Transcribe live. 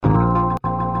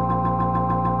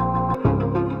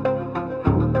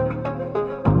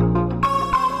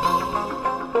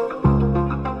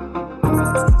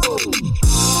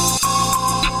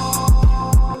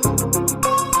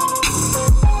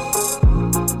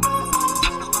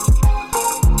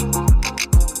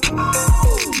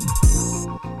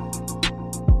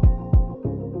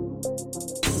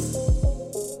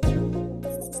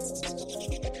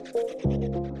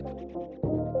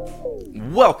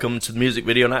Welcome to the Music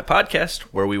Video Night Podcast,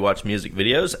 where we watch music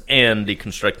videos and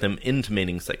deconstruct them into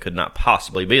meanings that could not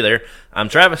possibly be there. I'm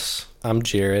Travis. I'm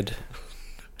Jared.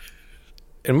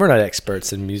 And we're not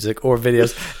experts in music or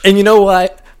videos. And you know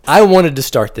what? I wanted to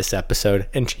start this episode,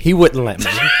 and he wouldn't let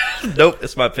me. Nope,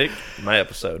 it's my pick, my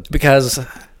episode. Because,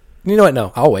 you know what?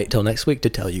 No, I'll wait till next week to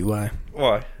tell you why.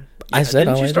 Why? I said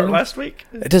Didn't I'll you wait start till- last week?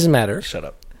 It doesn't matter. Shut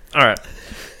up. All right.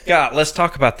 God, let's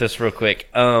talk about this real quick.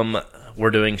 We're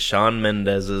doing Shawn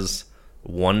Mendes'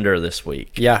 Wonder this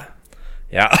week. Yeah.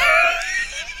 Yeah.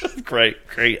 Great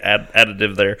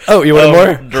additive there. Oh, you want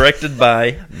more? Directed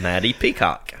by Maddie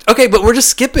Peacock. Okay, but we're just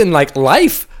skipping,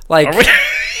 life. Are we?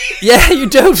 Yeah, you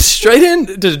dove straight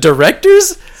into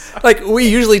directors? We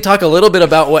usually talk a little bit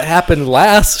about what happened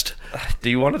last. Do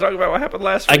you want to talk about what happened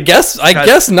last week? I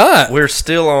guess not. We're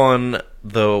still on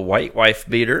the White Wife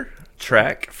Beater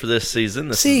track for this season.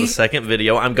 This is the second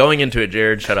video. I'm going into it,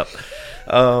 Jared. Shut up.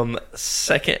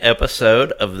 Second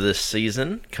episode of this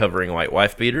season covering White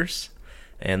Wife Beaters.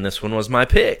 And this one was my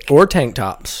pick. Or tank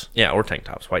tops. Yeah, or tank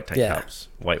tops. White tank tops.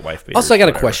 White wife beaters. Also, I got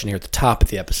a question here at the top of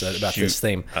the episode about this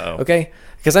theme. Uh-oh. Okay?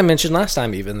 Because I mentioned last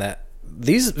time even that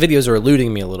these videos are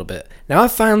eluding me a little bit. Now, I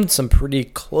found some pretty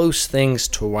close things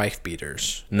to wife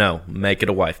beaters. No, make it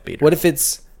a wife beater. What if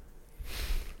it's...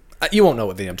 You won't know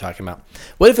what video I'm talking about.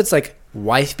 What if it's like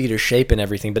wife beater shape and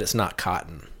everything, but it's not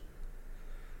cotton?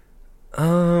 I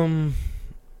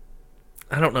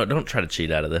don't know. Don't try to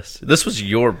cheat out of this. This was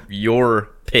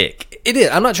your pick. It is.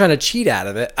 I'm not trying to cheat out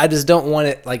of it. I just don't want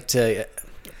it to...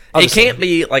 It can't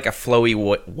be like a flowy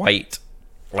white,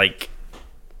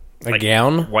 a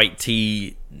gown? white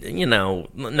tee, no,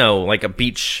 like a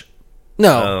beach...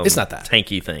 No, it's not that.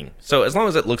 Tanky thing. So as long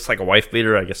as it looks like a wife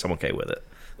beater, I guess I'm okay with it.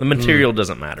 The material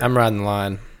doesn't matter. I'm riding the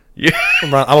line. Yeah.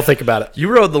 I will think about it. You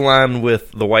rode the line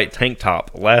with the white tank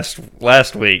top last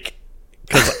week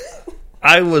because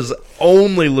I was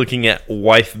only looking at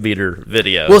wife beater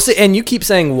videos. Well, see, and you keep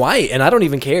saying white, and I don't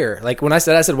even care. Like when I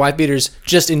said wife beaters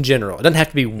just in general. It doesn't have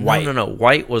to be white. No.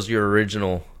 White was your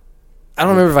original. I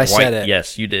don't remember if I white. said it.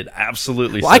 Yes, you did.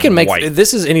 Absolutely. Well, I can make white.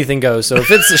 this is anything goes. So if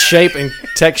it's a shape and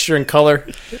texture and color,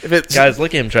 if it's guys,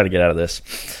 look at him trying to get out of this.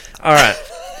 All right,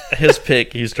 his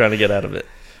pick. He's trying to get out of it.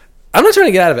 I'm not trying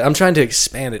to get out of it. I'm trying to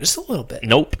expand it just a little bit.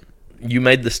 Nope. You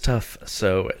made this tough,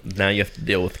 so now you have to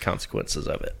deal with the consequences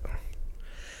of it.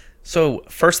 So,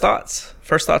 first thoughts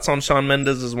on Shawn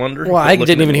Mendes' Wonder? Well, I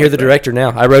didn't even hear the director now.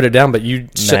 I wrote it down, but you...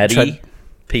 Maddie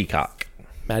Peacock.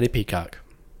 Maddie Peacock.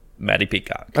 Maddie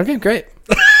Peacock. Okay, great.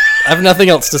 I have nothing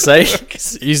else to say.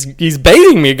 He's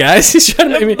baiting me, guys. He's trying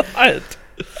to make me...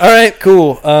 All right,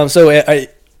 cool.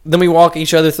 Then we walk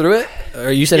each other through it?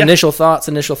 Or you said initial thoughts.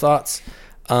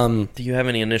 Do you have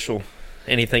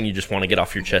anything you just want to get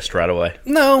off your chest right away?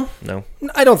 No. No?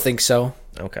 I don't think so.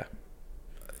 Okay.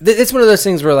 It's one of those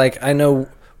things where, I know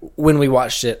when we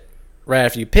watched it right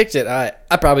after you picked it, I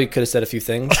probably could have said a few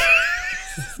things.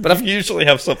 But I usually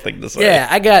have something to say. Yeah,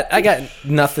 I got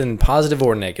nothing positive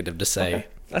or negative to say. Okay.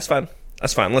 That's fine.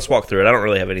 Let's walk through it. I don't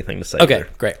really have anything to say. Okay, either.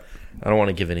 Great. I don't want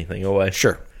to give anything away.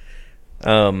 Sure.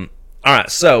 All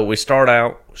right, so we start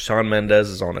out, Shawn Mendes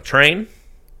is on a train.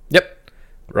 Yep.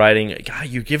 Riding. God,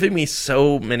 you're giving me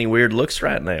so many weird looks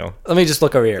right now. Let me just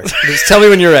look over here. Just tell me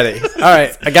when you're ready. All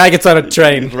right. A guy gets on a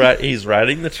train. He's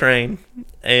riding the train,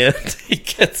 and he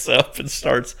gets up and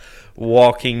starts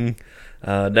walking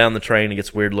down the train. He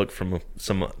gets a weird look from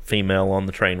some female on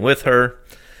the train with her.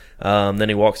 Then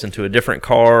he walks into a different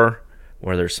car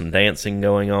where there's some dancing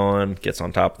going on, gets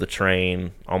on top of the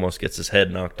train, almost gets his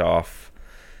head knocked off.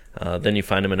 Then you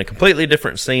find him in a completely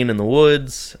different scene in the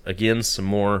woods. Again, some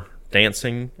more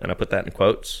dancing, and I put that in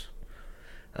quotes.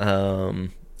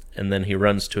 And then he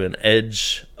runs to an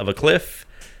edge of a cliff,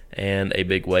 and a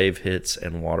big wave hits,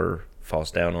 and water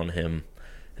falls down on him,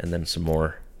 and then some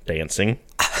more dancing.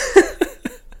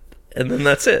 And then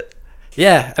that's it.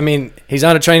 Yeah, I mean, he's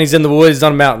on a train, he's in the woods, he's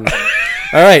on a mountain.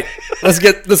 All right, let's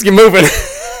get moving.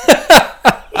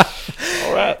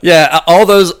 All right. Yeah, all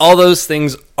those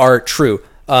things are true.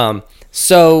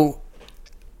 So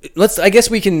I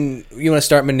guess you want to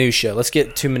start minutia. Let's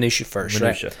get to minutia first.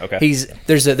 Minutia, right? Okay.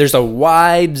 There's a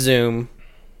wide zoom,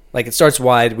 it starts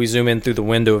wide. We zoom in through the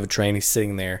window of a train. He's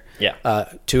sitting there.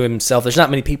 Yeah. To himself. There's not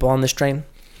many people on this train.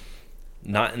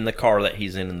 Not in the car that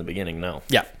he's in the beginning, no.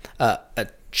 Yeah. A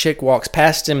chick walks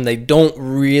past him. They don't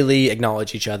really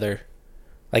acknowledge each other.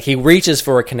 He reaches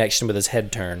for a connection with his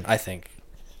head turned, I think.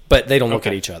 But they don't look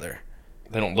at each other.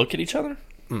 They don't look at each other?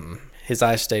 Mm-mm. His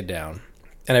eyes stayed down.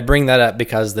 And I bring that up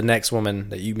because the next woman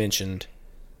that you mentioned,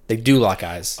 they do lock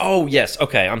eyes. Oh, yes.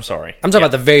 Okay, I'm sorry. I'm talking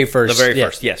about the very first. The very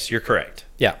first. Yes, you're correct.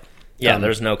 Yeah. Yeah,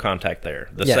 there's no contact there.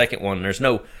 The second one, there's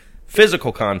no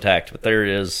physical contact, but there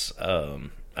is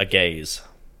a gaze.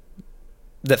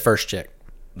 That first chick.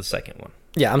 The second one.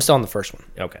 Yeah, I'm still on the first one.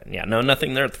 Okay. Yeah. No,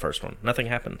 nothing there at the first one. Nothing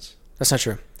happens. That's not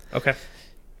true. Okay.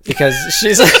 Because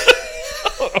she's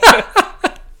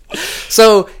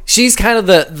so she's kind of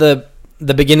the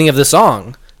beginning of the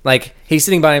song. Like, he's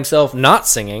sitting by himself not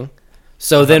singing.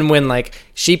 So then when like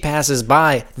she passes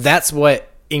by, that's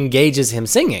what engages him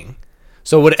singing.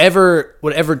 So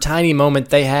whatever tiny moment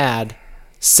they had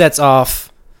sets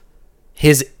off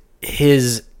his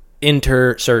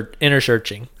inner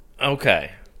searching.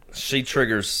 Okay. She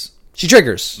triggers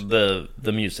the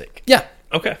music. Yeah.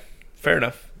 Okay. Fair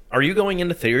enough. Are you going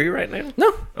into theory right now?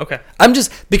 No. Okay. I'm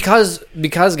just because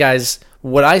guys,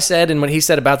 what I said and what he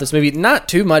said about this movie, not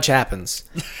too much happens,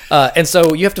 and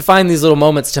so you have to find these little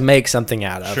moments to make something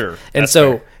out of. Sure. And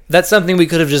so fair. That's something we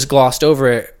could have just glossed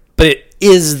over it, but it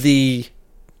is the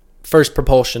first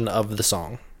propulsion of the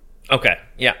song. Okay.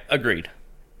 Yeah. Agreed.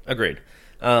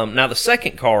 Now the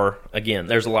second car, again,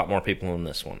 there's a lot more people in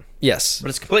this one. Yes. But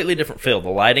it's a completely different feel. The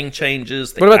lighting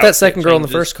changes. What about that second girl in the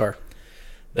first car?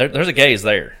 There's a gaze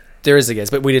there. There is a gaze,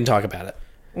 but we didn't talk about it.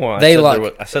 Well,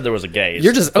 I said there was a gaze.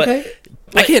 You're just okay.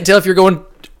 I can't tell if you're going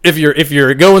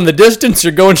the distance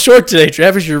or going short today,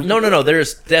 Travis. No. There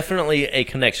is definitely a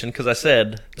connection because I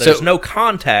said there's no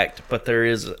contact, but there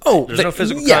is. There's no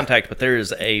physical contact, but there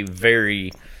is a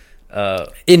very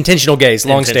intentional gaze,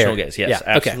 long stare. Intentional gaze, yes, yeah,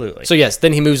 absolutely. Okay. So yes,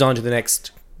 then he moves on to the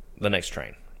next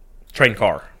train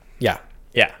car. Yeah.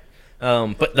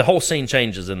 But the whole scene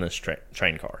changes in this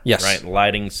train car. Yes, right. The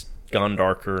lighting's gone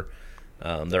darker.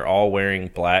 They're all wearing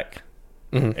black.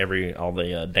 All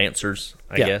the dancers,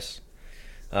 I guess.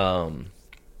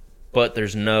 But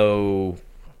there's no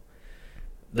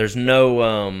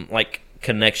like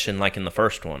connection like in the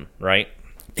first one, right?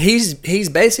 He's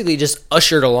basically just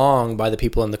ushered along by the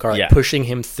people in the car, like pushing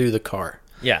him through the car.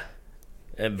 Yeah,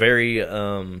 and very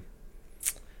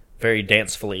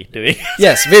dancefully doing.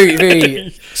 Yes, very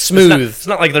smooth. It's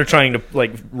not like they're trying to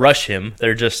like rush him.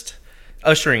 They're just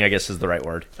ushering, I guess is the right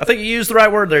word. I think you used the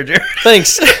right word there, Jared.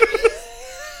 Thanks.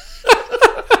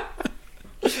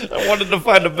 I wanted to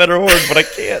find a better word, but I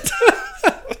can't.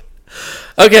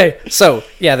 Okay, so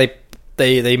yeah,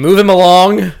 they move him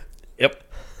along. Yep.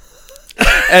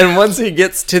 And once he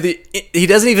gets he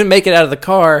doesn't even make it out of the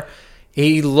car.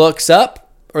 He looks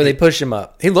up, or they push him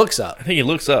up. He looks up. I think he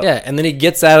looks up. Yeah, and then he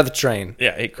gets out of the train.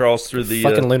 Yeah, he crawls through the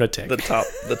fucking lunatic. the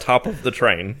top of the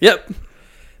train. Yep.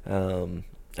 And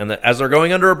as they're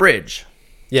going under a bridge.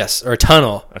 Yes, or a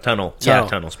tunnel. Yeah,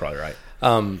 tunnel's probably right.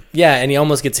 Yeah, and he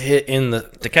almost gets hit in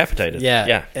the decapitated.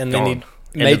 Yeah, and then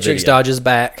Matrix dodges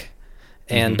back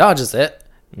and dodges it,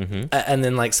 and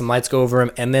then like some lights go over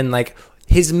him, and then like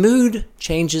his mood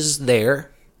changes there.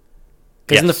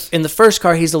 Because in the first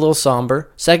car he's a little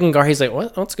somber. Second car he's like,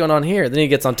 what's going on here? Then he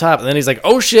gets on top, and then he's like,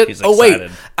 oh shit! He's oh wait,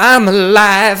 I'm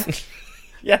alive.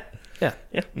 Yeah.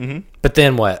 Mm-hmm. But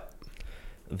then what?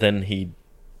 Then he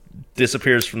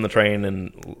disappears from the train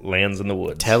and lands in the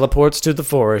woods. Teleports to the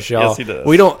forest, y'all. Yes, he does.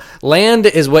 We don't land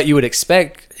is what you would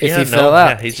expect if he fell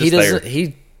out. Yeah, he's just there.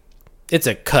 It's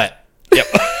a cut. Yep.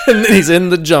 And then he's in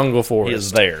the jungle forest. He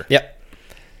is there. Yep.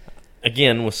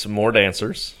 Again with some more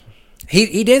dancers.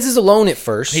 He dances alone at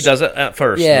first. He does it at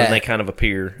first, yeah. And then they kind of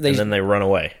appear, and then they run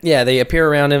away. Yeah, they appear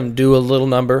around him, do a little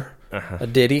number, a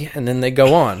ditty, and then they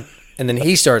go on. And then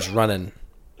he starts running.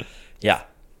 Yeah.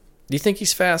 Do you think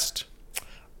he's fast?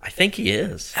 I think he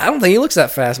is. I don't think he looks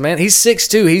that fast, man. He's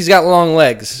 6'2". He's got long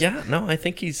legs. Yeah, no, I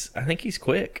think he's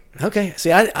quick. Okay.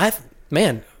 See, I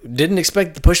didn't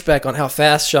expect the pushback on how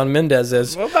fast Shawn Mendes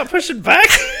is. What about pushing back?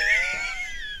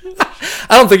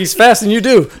 I don't think he's fast, and you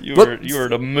do. You were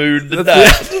in a mood to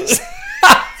die.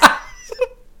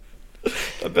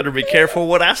 I better be careful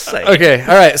what I say. Okay,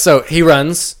 all right. So he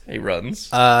runs.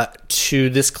 To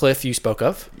this cliff you spoke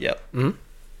of. Yep. Mm-hmm.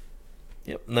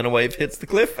 Yep. And then a wave hits the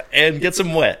cliff and gets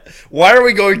him wet. Why are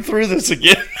we going through this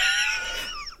again?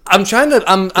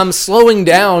 I'm slowing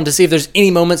down to see if there's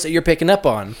any moments that you're picking up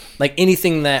on, like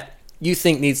anything that you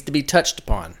think needs to be touched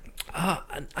upon.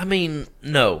 I mean,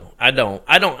 no, I don't.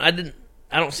 I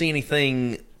don't see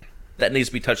anything that needs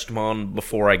to be touched upon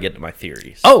before I get to my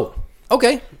theories. Oh,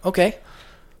 okay.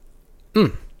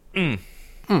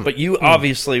 But you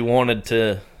obviously wanted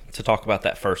to talk about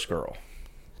that first girl.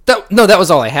 That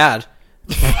was all I had.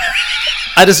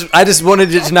 I just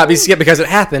wanted it to not be skipped because it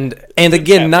happened, and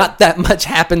again, not that much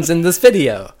happens in this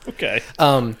video. Okay.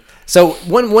 So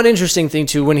one interesting thing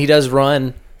too, when he does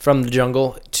run from the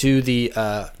jungle to the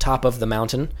top of the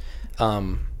mountain,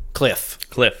 cliff.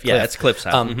 Yeah, it's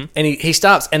cliffside. And he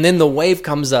stops, and then the wave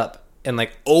comes up and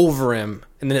like over him,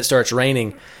 and then it starts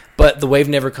raining, but the wave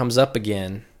never comes up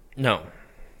again. No.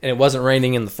 And it wasn't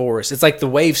raining in the forest. It's like the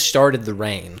wave started the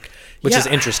rain, which is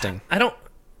Yeah, interesting.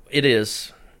 It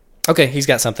is. Okay, he's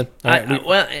got something. All right,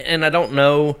 Well, and I don't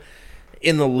know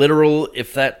in the literal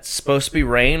if that's supposed to be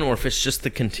rain or if it's just the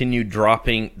continued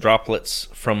dropping droplets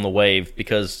from the wave,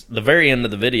 because the very end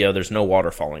of the video, there's no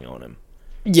water falling on him.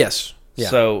 yes. Yeah.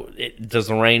 So does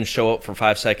the rain show up for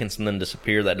 5 seconds and then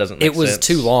disappear? That doesn't make sense. It was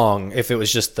too long if it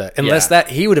was just unless that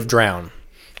he would have drowned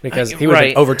because he would right.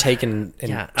 have been overtaken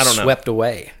and I don't know. swept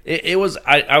away. It was.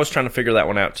 I was trying to figure that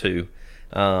one out too,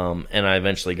 and I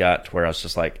eventually got to where I was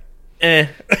just like,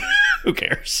 who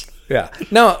cares? Yeah.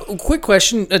 Now, quick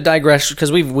question, a digress, because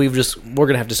we're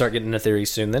gonna have to start getting into theories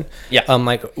soon. Then, Yeah.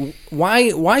 like,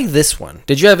 why this one?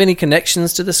 Did you have any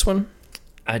connections to this one?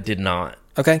 I did not.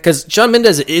 Okay, because Shawn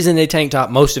Mendes is in a tank top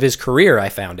most of his career. I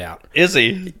found out. Is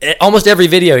he? Almost every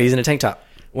video he's in a tank top.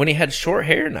 When he had short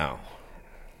hair now.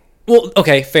 Well,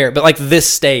 okay, fair, but like this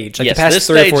stage, like Yes, the past this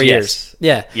 3 or 4 stage, years,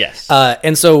 yeah, Yes.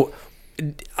 And so,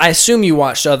 I assume you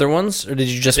watched other ones, or did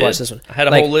you just watch this one? I had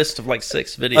a Like, whole list of like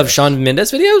 6 videos. of Shawn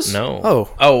Mendes videos. No.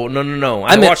 Oh, no.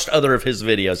 I meant- watched other of his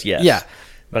videos, yes. Yeah.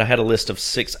 But I had a list of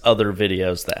 6 other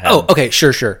videos that had... Oh, okay,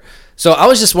 sure. So I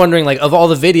was just wondering, like, of all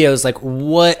the videos, like,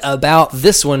 what about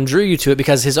this one drew you to it?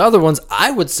 Because his other ones,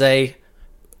 I would say,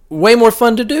 way more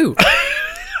fun to do.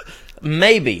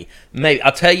 Maybe.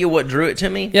 I'll tell you what drew it to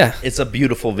me. Yeah. It's a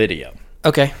beautiful video.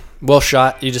 Okay, well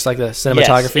shot. You just like the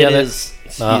cinematography Yes, of it it? is.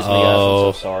 Excuse me, guys.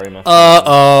 I'm so sorry. My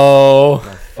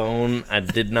phone, I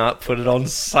did not put it on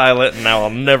silent, and now I'll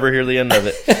never hear the end of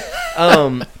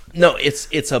it. No,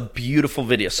 it's a beautiful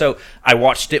video. So I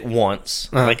watched it once,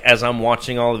 like as I'm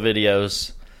watching all the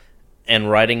videos and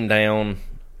writing down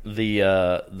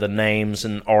the names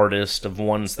and artists of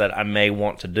ones that I may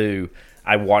want to do.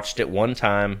 I watched it one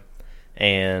time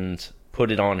and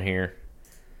put it on here.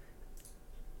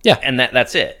 Yeah. And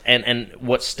that's it. And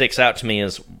what sticks out to me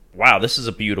is, wow, this is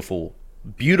a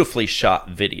beautifully shot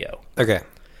video. Okay.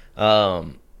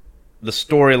 The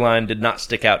storyline did not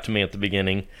stick out to me at the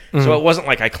beginning. So it wasn't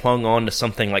like I clung on to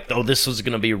something like, oh, this was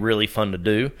going to be really fun to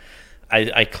do.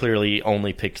 I clearly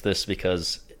only picked this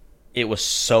because it was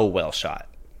so well shot.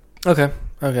 Okay.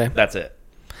 That's it.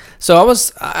 So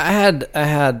I had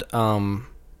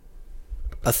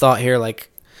a thought here,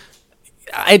 like,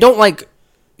 I don't like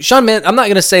Shawn Mendes. I'm not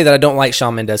going to say that I don't like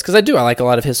Shawn Mendes, because I do. I like a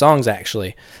lot of his songs,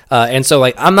 actually. And so,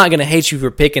 like, I'm not going to hate you for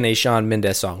picking a Shawn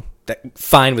Mendes song.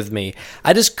 Fine with me.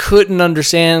 I just couldn't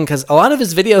understand, because a lot of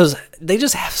his videos, they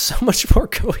just have so much more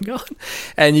going on.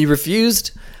 And you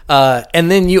refused. And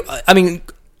then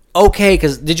okay,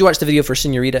 because did you watch the video for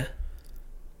Senorita?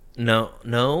 No.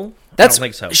 I That's don't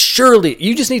think so. Surely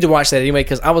you just need to watch that anyway,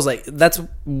 because I was like, that's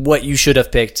what you should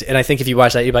have picked. And I think if you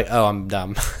watch that, you'd be like, oh, I'm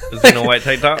dumb. Is it a white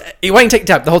tank top? White tank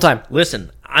top the whole time.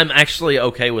 Listen, I'm actually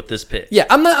okay with this pick. Yeah,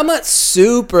 I'm not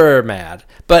super mad,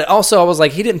 but also I was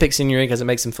like, he didn't pick Senorita because it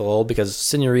makes him feel old, because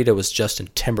Senorita was Justin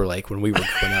Timberlake when we were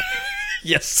growing up.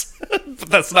 Yes, but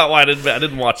that's not why I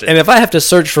didn't watch it. And if I have to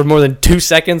search for more than 2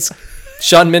 seconds,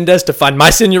 Shawn Mendes, to find my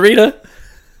Senorita,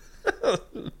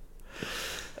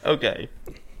 Okay.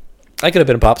 I could have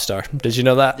been a pop star. Did you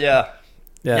know that? Yeah.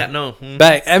 Yeah. No.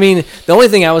 But I mean, the only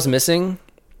thing I was missing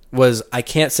was I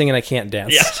can't sing and I can't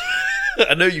dance. Yeah.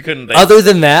 I know you couldn't dance. Other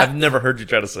than that, I've never heard you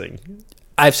try to sing.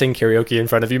 I've sang karaoke in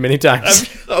front of you many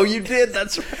times. Oh, you did?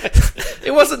 That's right.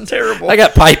 It wasn't terrible. I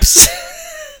got pipes.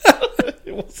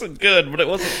 It wasn't good, but it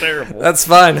wasn't terrible. That's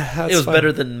fine. It was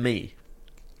better than me.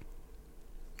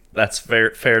 That's fair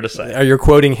to say. Are you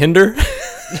quoting Hinder?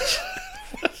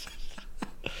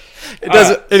 It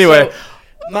doesn't. Anyway, so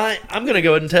I'm going to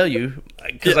go ahead and tell you,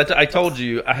 because I told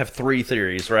you I have 3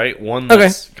 theories, right? One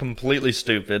that's completely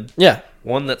stupid. Yeah.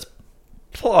 One that's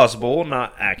plausible,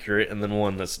 not accurate, and then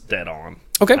one that's dead on.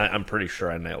 Okay. I'm pretty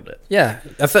sure I nailed it. Yeah.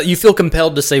 I felt you feel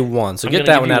compelled to say one, so get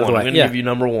that one out of the way. I'm going to give you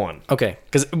number 1. Okay.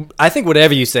 Because I think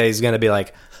whatever you say is going to be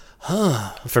like,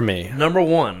 for me. Number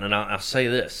 1, and I'll say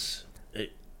this.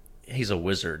 He's a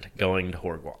wizard going to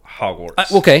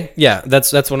Hogwarts. Okay. Yeah.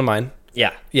 That's one of mine.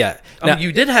 Yeah. Yeah. Oh, Now,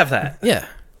 you did have that. yeah.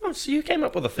 Oh, so you came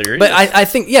up with a theory. But I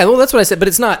think, yeah, well, that's what I said, but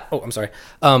it's not, oh, I'm sorry.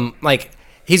 Like,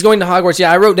 he's going to Hogwarts. Yeah,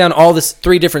 I wrote down all this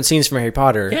 3 different scenes from Harry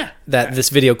Potter that this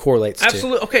video correlates to.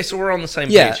 Absolutely. Okay, so we're on the same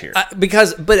page here.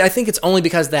 But I think it's only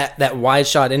because that wide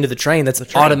shot into the train, that's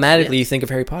automatically you think of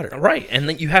Harry Potter. Right, and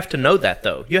then you have to know that,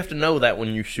 though. You have to know that when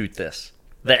you shoot this,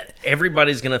 that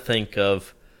everybody's going to think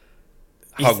of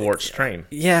Hogwarts train.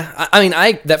 Yeah, I mean,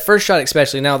 that first shot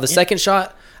especially. Now, the second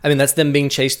shot, I mean, that's them being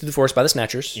chased through the forest by the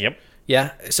Snatchers. Yep.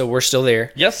 Yeah, so we're still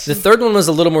there. Yes. The third one was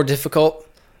a little more difficult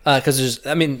because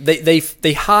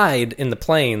they hide in the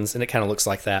plains, and it kind of looks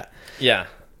like that. Yeah.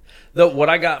 Though what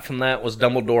I got from that was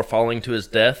Dumbledore falling to his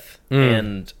death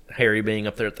and Harry being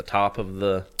up there at the top of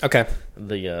the Okay.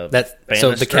 Banister.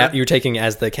 So the cat you're taking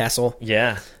as the castle.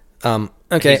 Yeah.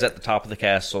 Okay. He's at the top of the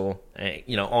castle,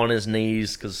 on his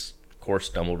knees because, of course,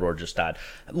 Dumbledore just died.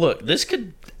 Look, this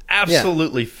could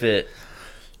absolutely fit.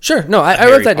 Sure. No, I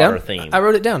Harry wrote that Potter down. theme. I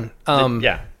wrote it down.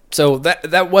 Yeah. So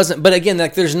that wasn't. But again,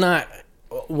 like, there's not.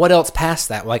 What else past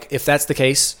that? Like, if that's the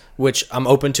case, which I'm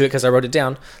open to it because I wrote it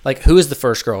down. Like, who is the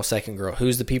first girl, second girl?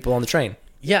 Who's the people on the train?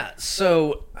 Yeah.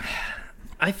 So,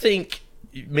 I think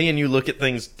me and you look at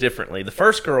things differently. The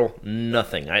first girl,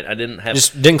 nothing. I didn't have.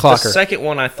 Just didn't clock her. The second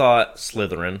one, I thought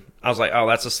Slytherin. I was like, oh,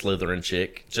 that's a Slytherin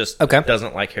chick. Just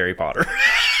doesn't like Harry Potter.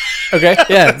 Okay.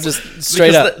 Yeah. Just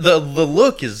straight up. The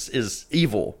look is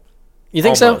evil. You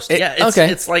think almost. so? Yeah.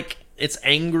 It's like it's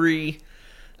angry.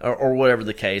 Or whatever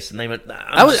the case, and I'm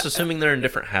just assuming they're in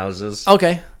different houses.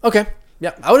 Okay.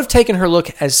 Yeah, I would have taken her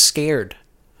look as scared.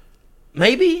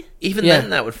 Maybe even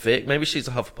then that would fit. Maybe she's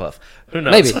a Hufflepuff. Who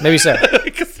knows? Maybe so.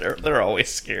 Because they're always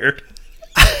scared.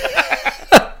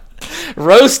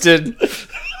 Roasted.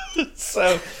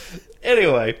 So,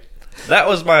 anyway, that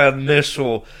was my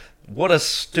initial. What a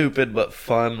stupid but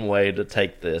fun way to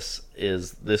take this.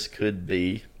 This could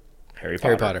be Harry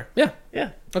Potter. Yeah. Yeah.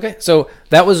 Okay, so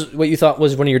that was what you thought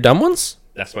was one of your dumb ones?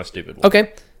 That's my stupid one.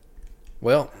 Okay.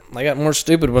 Well, I got more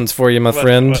stupid ones for you, my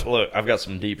friend. Look, I've got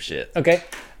some deep shit. Okay.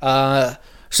 That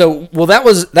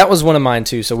was one of mine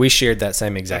too. So we shared that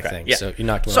same exact thing. Yeah. So you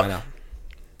knocked one out.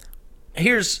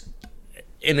 Here's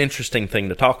an interesting thing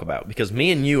to talk about because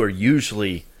me and you are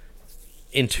usually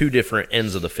in two different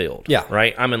ends of the field. Yeah.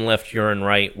 Right? I'm in left, you're in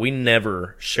right. We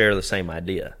never share the same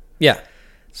idea. Yeah.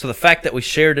 So the fact that we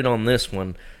shared it on this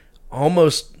one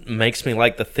almost makes me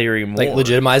like the theory more. Like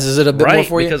legitimizes it a bit more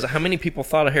for you? Because how many people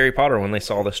thought of Harry Potter when they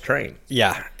saw this train?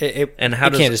 Yeah. It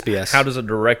can't just be us. How does a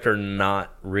director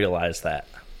not realize that?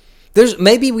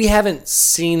 Maybe we haven't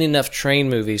seen enough train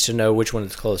movies to know which one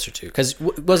it's closer to. Because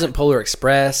it wasn't Polar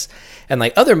Express, and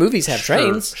like other movies have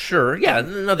trains. Sure, yeah,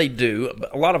 no, they do.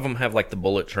 But a lot of them have like the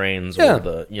bullet trains or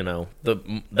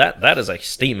that is a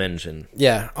steam engine.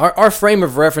 Yeah, our frame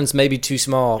of reference may be too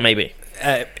small. Maybe.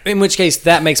 In which case,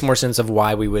 that makes more sense of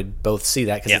why we would both see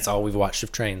that because it's all we've watched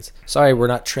of trains. Sorry, we're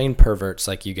not train perverts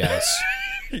like you guys.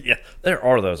 Yeah, there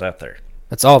are those out there.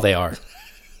 That's all they are.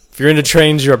 If you're into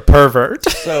trains, you're a pervert.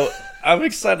 So I'm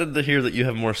excited to hear that you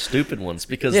have more stupid ones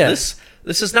because this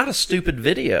is not a stupid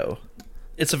video.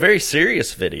 It's a very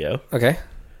serious video. Okay.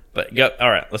 But all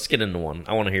right, let's get into one.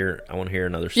 I want to hear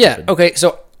another stupid. Yeah. Okay.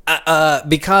 So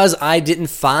because I didn't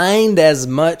find as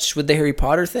much with the Harry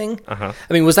Potter thing. Uh-huh.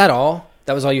 I mean, was that all?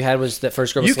 That was all you had was that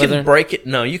first girl? You can break it.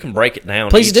 No, you can break it down.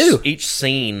 Please do. Each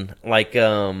scene, like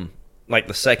the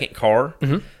second car.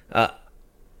 Mm-hmm.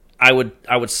 I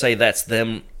would say that's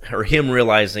them or him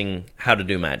realizing how to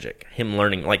do magic. Him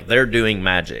learning, like they're doing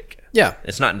magic. Yeah.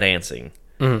 It's not dancing.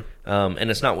 Mm-hmm.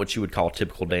 And it's not what you would call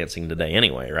typical dancing today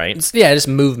anyway, right? Just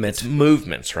movement. It's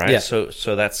movements, right? Yeah.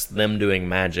 So that's them doing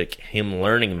magic, him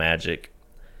learning magic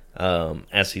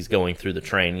as he's going through the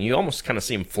train. You almost kind of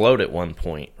see him float at one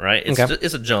point, right?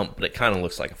 It's a jump, but it kind of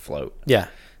looks like a float. Yeah.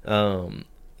 And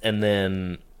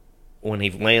then when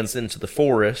he lands into the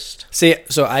forest... See,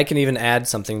 so I can even add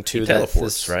something to he that.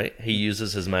 Teleports, right? He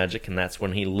uses his magic, and that's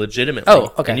when he legitimately...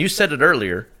 Oh, okay. And you said it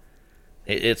earlier.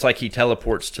 It's like he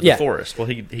teleports to the forest. Well,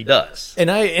 he does.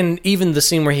 And even the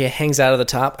scene where he hangs out of the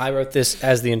top, I wrote this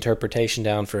as the interpretation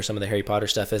down for some of the Harry Potter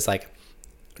stuff. Is like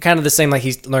kind of the same, like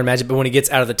he's learned magic, but when he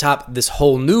gets out of the top, this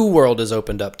whole new world is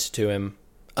opened up to him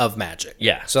of magic.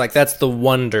 Yeah. So like that's the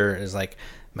wonder is like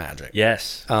magic.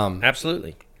 Yes.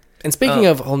 Absolutely. And speaking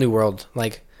of whole new world,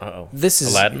 like this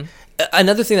is Aladdin.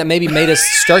 Another thing that maybe made us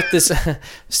start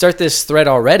this thread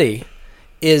already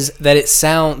is that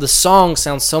the song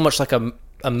sounds so much like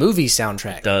a movie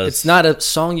soundtrack. It does. It's not a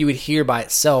song you would hear by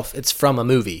itself. It's from a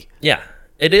movie. Yeah,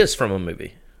 it is from a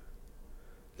movie.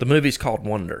 The movie's called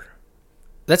Wonder.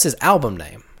 That's his album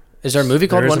name. Is there a movie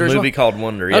called Wonder? There's a movie called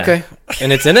Wonder, yeah. Okay.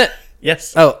 And it's in it?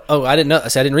 Yes. Oh, I didn't know.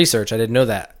 See, I didn't research. I didn't know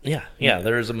that. Yeah,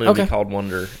 there is a movie called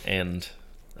Wonder, and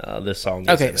this song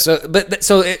is in it.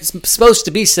 So it's supposed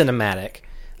to be cinematic.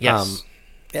 Yes.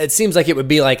 It seems like it would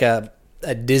be like a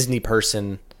Disney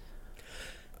person.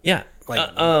 Yeah.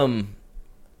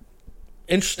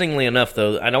 Interestingly enough,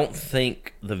 though, I don't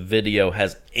think the video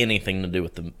has anything to do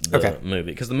with the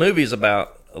movie. Because the movie is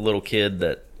about a little kid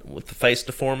with the face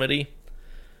deformity.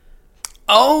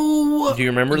 Oh! Do you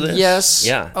remember this? Yes.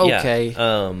 Yeah. Okay.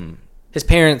 Yeah. His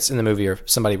parents in the movie are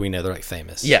somebody we know. They're like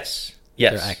famous. Yes.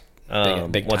 They're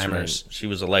big what's her name? timers. She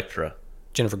was Electra.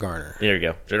 Jennifer Garner. There you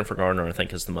go. Jennifer Garner, I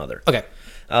think, is the mother. Okay.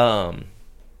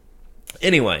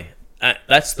 Anyway,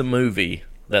 That's the movie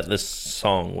that this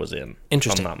song was in.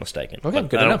 Interesting. If I'm not mistaken. Okay, But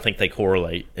good I to know. don't think they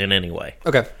correlate in any way.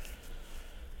 Okay.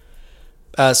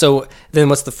 So then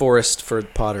what's the forest for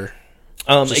Potter?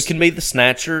 It can be the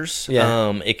Snatchers.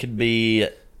 Yeah. It could be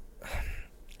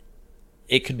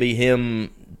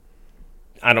him.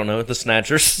 I don't know, the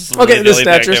Snatchers. Okay, the only thing I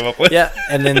Snatchers. came up with. Yeah,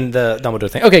 and then the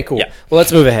Dumbledore thing. Okay, cool. Yeah. Well,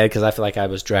 let's move ahead because I feel like I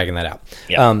was dragging that out.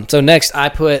 Yeah. So next, I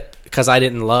put, because I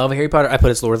didn't love Harry Potter, I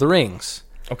put it's Lord of the Rings.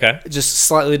 Okay. Just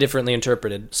slightly differently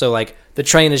interpreted. So, like, the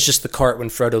train is just the cart when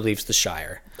Frodo leaves the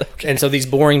Shire. Okay. And so these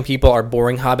boring people are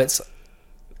boring hobbits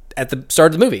at the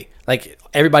start of the movie. Like,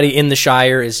 everybody in the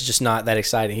Shire is just not that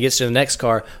exciting. He gets to the next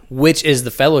car, which is the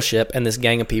Fellowship and this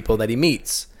gang of people that he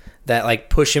meets that, like,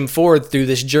 push him forward through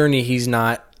this journey he's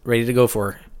not ready to go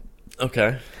for.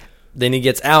 Okay. Then he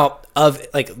gets out of,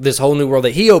 like, this whole new world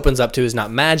that he opens up to is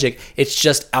not magic. It's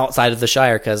just outside of the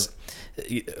Shire because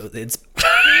it's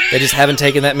they just haven't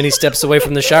taken that many steps away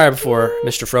from the Shire before,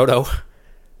 Mr. Frodo.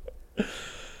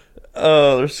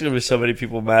 Oh, there's going to be so many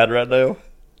people mad right now.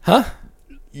 Huh?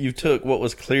 You took what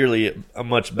was clearly a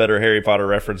much better Harry Potter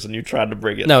reference and you tried to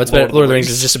bring it. No, it's better. Lord of the Rings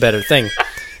is just a better thing.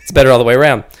 It's better all the way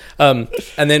around. And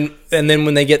then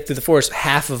when they get through the forest,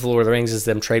 half of Lord of the Rings is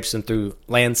them traipsing through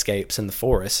landscapes in the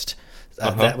forest.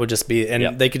 That would just be,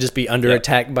 and they could just be under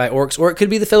attack by orcs, or it could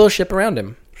be the Fellowship around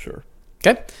him. Sure.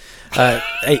 Okay.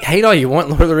 Hey, hate all you want.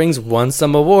 Lord of the Rings won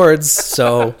some awards,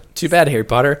 so too bad, Harry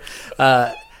Potter.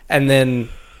 And then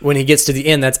when he gets to the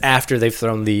end, that's after they've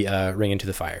thrown the ring into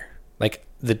the fire, like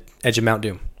the edge of Mount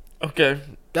Doom. Okay.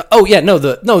 Oh yeah,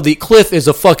 the cliff is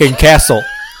a fucking castle.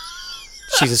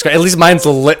 Jesus Christ! At least mine's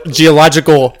a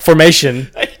geological formation.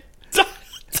 Hey,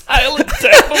 dial it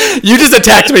down. You just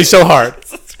attacked me so hard.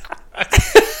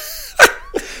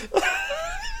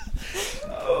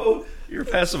 Oh, your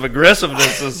passive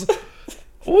aggressiveness is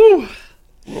a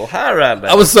little high right now.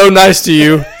 I was so nice to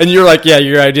you, and you're like, "Yeah,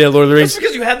 your idea, Lord of the Rings." That's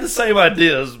because you had the same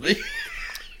idea as me.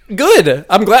 Good.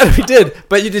 I'm glad we did.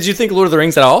 But did you think Lord of the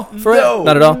Rings at all? No.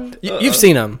 Not at all. You've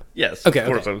seen them. Yes. Okay. Of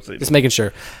course okay. I've seen Just it. making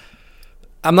sure.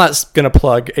 I'm not gonna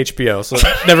plug HBO, so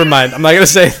never mind. I'm not gonna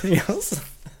say anything else.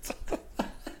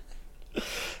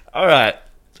 All right.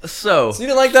 So, You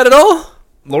didn't like that at all?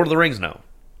 Lord of the Rings, no.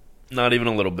 Not even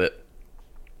a little bit.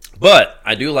 But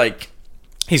I do like...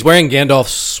 He's wearing Gandalf's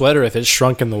sweater if it's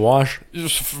shrunk in the wash.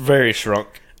 Just very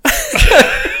shrunk.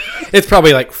 It's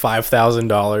probably like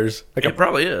 $5,000. Like It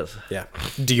probably is. yeah,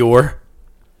 Dior.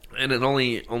 And it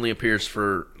only appears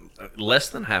for less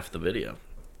than half the video.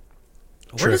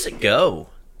 Where True. does it go?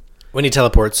 When he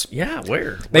teleports. Yeah,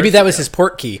 where? Maybe Where's that it was go? his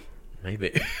port key.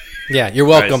 Maybe. Yeah, you're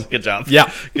welcome. Nice. Good job.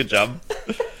 Yeah. Good job.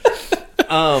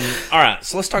 All right,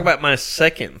 so let's talk about my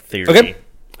second theory. Okay.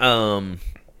 And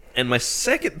my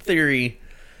second theory,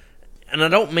 and I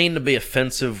don't mean to be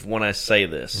offensive when I say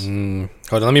this. Hold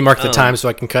on, let me mark the time so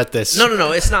I can cut this.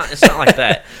 No, it's not like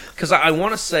that. Because I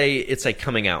want to say it's a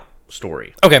coming out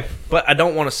story. Okay. But I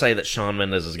don't want to say that Shawn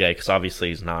Mendes is gay, because obviously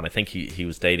he's not. I think he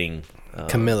was dating...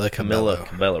 Camilla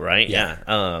Cabello, right?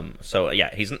 Yeah. So,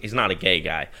 yeah, he's not a gay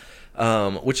guy.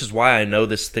 Which is why I know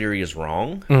this theory is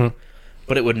wrong. Mm-hmm.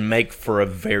 But it would make for a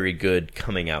very good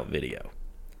coming out video.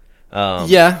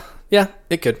 Yeah,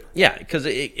 it could. Yeah, because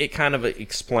it kind of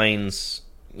explains,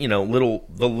 the little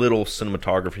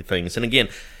cinematography things. And again,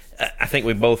 I think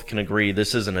we both can agree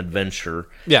this is an adventure.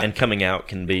 Yeah. And coming out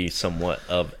can be somewhat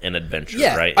of an adventure,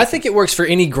 Yeah, right? I think it works for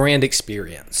any grand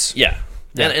experience. Yeah.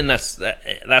 Yeah. And that's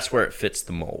where it fits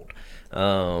the mold.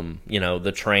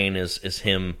 The train is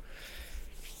him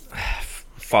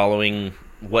following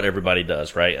what everybody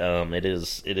does, right? It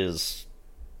is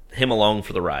him along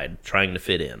for the ride, trying to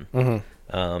fit in. Mm-hmm.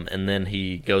 And then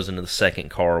he goes into the second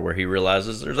car where he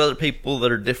realizes there's other people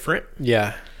that are different.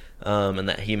 Yeah. And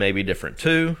that he may be different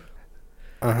too.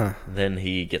 Uh-huh. Then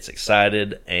he gets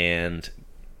excited and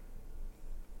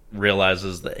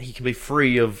realizes that he can be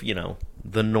free of,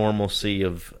 the normalcy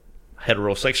of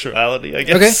heterosexuality, I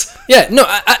guess. Okay. Yeah, no,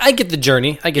 I get the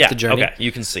journey. I get the journey. Okay,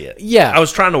 you can see it. Yeah. I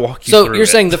was trying to walk you So through you're it.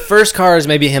 saying the first car is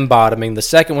maybe him bottoming, the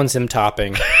second one's him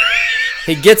topping.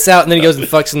 He gets out and then he goes and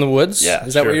fucks in the woods? Yeah,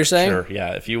 Is that what you're saying? Sure,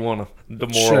 yeah. If you want to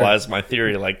demoralize my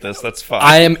theory like this, that's fine.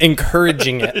 I am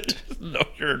encouraging it. No,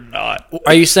 you're not.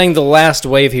 Are you saying the last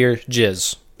wave here,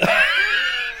 jizz?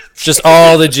 Just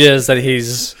all the jizz that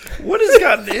he's... What has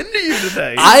gotten into you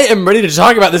today? I am ready to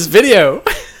talk about this video.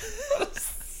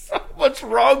 What's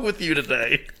wrong with you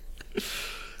today?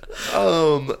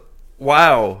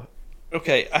 Wow.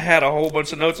 Okay, I had a whole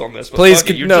bunch of notes on this, but Please,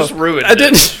 you no. just ruined I it.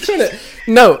 didn't ruin it.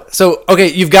 No. So,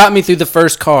 okay, you've got me through the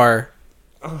first car.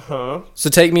 Uh-huh. So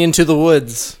take me into the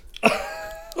woods.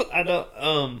 I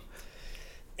don't,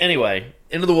 anyway,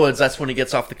 Into the Woods, that's when he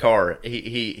gets off the car.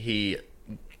 He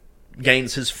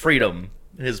gains his freedom,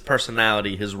 his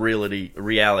personality, his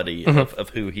reality of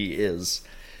who he is,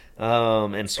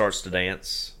 and starts to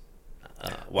dance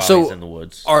while he's in the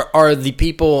woods. Are the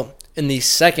people in the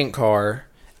second car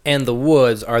and the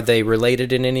woods, are they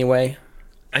related in any way?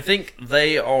 I think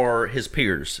they are his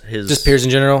peers. Just peers in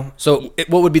general? So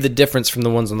what would be the difference from the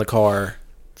ones in the car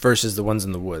versus the ones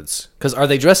in the woods? Because are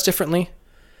they dressed differently?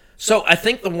 So I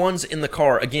think the ones in the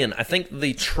car, again, I think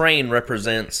the train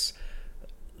represents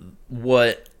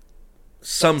what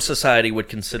some society would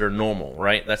consider normal,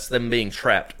 right? That's them being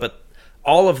trapped. But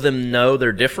all of them know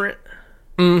they're different,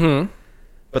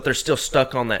 but they're still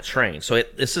stuck on that train. So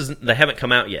they haven't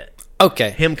come out yet.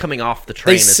 Okay. Him coming off the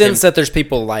train. They sense that there's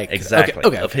people like... Exactly.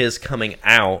 Okay. Of his coming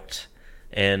out,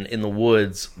 and in the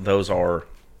woods, those are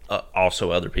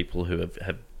also other people who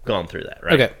have gone through that,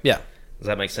 right? Okay, yeah. Does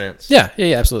that make sense? Yeah,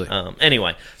 absolutely.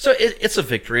 Anyway, so it's a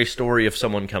victory story of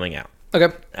someone coming out.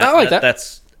 Okay, I like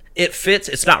that. It fits.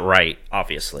 It's not right,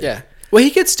 obviously. Yeah. Well,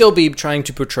 he could still be trying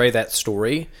to portray that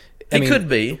story. It could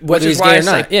be. Whether he's gay or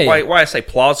not. Why I say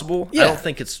plausible. Yeah. I don't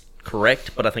think it's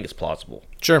correct, but I think it's plausible.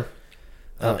 Sure.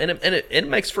 And it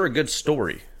makes for a good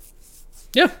story.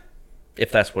 Yeah.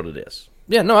 If that's what it is.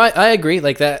 Yeah, no, I agree.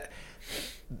 Like that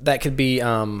could be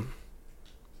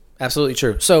absolutely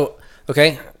true. So,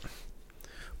 okay.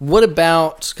 What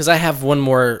about, because I have one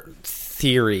more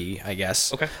theory, I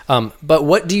guess. Okay. But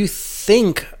what do you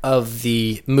think of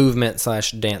the movement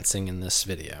 / dancing in this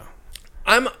video?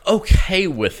 I'm okay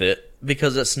with it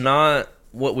because it's not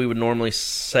what we would normally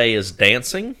say is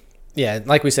dancing. Yeah,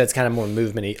 like we said, it's kind of more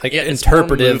movement-y, like It's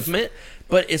interpretive. more movement,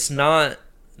 but it's not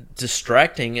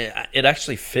distracting. It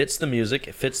actually fits the music.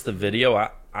 It fits the video.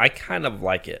 I kind of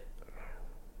like it.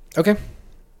 Okay.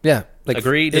 Yeah. Like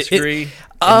agree, disagree,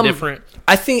 indifferent.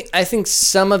 I think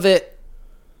some of it.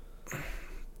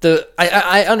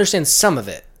 I understand some of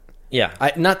it.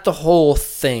 Yeah. Not the whole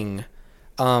thing,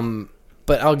 but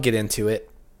I'll get into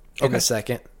it in a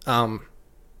second.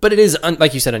 But it is,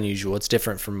 like you said, unusual. It's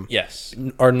different from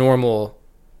our normal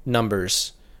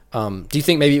numbers. Do you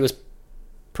think maybe it was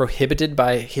prohibited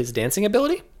by his dancing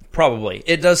ability? Probably.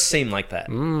 It does seem like that.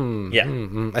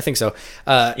 I think so.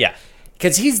 Yeah.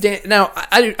 Because he's now.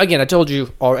 I told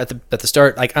you all at the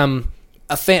start. Like I'm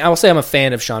a fan. I will say I'm a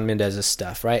fan of Shawn Mendes'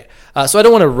 stuff, right? So I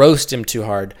don't want to roast him too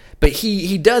hard, but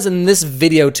he does in this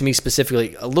video to me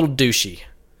specifically a little douchey.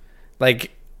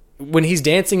 Like when he's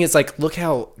dancing, it's like, look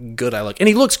how good I look, and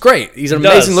he looks great. He's an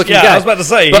amazing looking guy. I was about to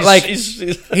say, but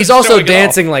he's also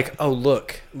dancing like, oh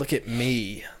look at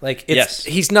me. Like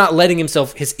he's not letting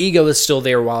himself. His ego is still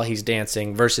there while he's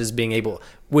dancing versus being able.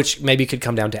 Which maybe could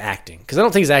come down to acting. Because I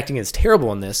don't think his acting is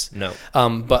terrible in this. No.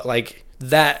 But like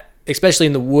that, especially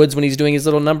in the woods when he's doing his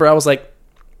little number, I was like,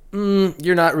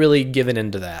 you're not really giving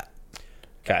into that.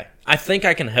 Okay. I think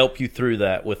I can help you through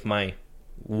that with my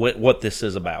what this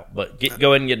is about. But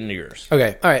go ahead and get into yours.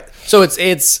 Okay. All right. So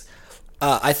it's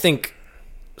I think,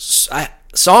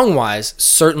 song-wise,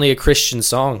 certainly a Christian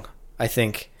song, I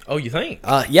think. Oh, you think?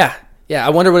 Yeah. Yeah, I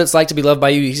wonder what it's like to be loved by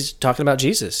you. He's talking about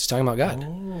Jesus. He's talking about God.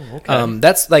 Oh, okay.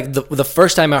 That's like the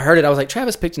first time I heard it, I was like,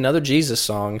 Travis picked another Jesus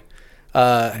song.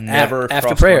 Never after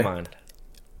crossed prayer. my mind.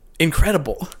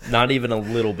 Incredible. Not even a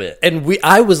little bit. And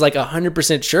I was like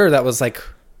 100% sure that was like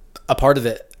a part of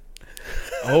it.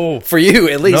 Oh, for you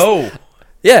at least. No.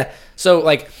 Yeah. So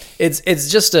like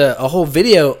it's just a whole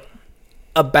video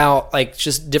about like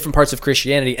just different parts of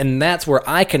Christianity, and that's where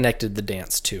I connected the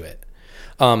dance to it.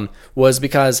 Was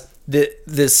because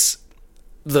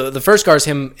the first car is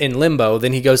him in limbo,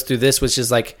 then he goes through this, which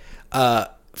is like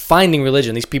finding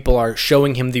religion. These people are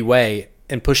showing him the way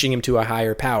and pushing him to a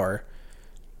higher power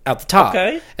out the top.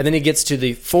 Okay. And then he gets to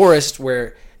the forest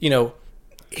where,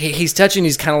 he's touching,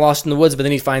 he's kind of lost in the woods, but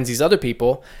then he finds these other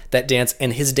people that dance,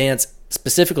 and his dance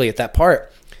specifically at that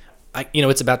part,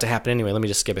 it's about to happen anyway. Let me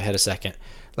just skip ahead a second.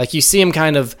 Like you see him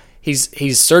kind of,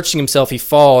 he's searching himself, he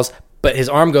falls, but his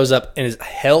arm goes up and is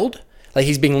held. Like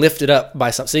he's being lifted up by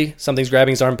something's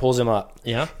grabbing his arm, pulls him up.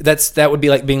 Yeah. That would be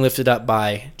like being lifted up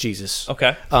by Jesus.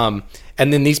 Okay. And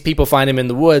then these people find him in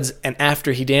the woods, and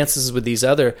after he dances with these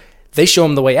they show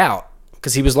him the way out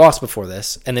because he was lost before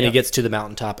this. And then he gets to the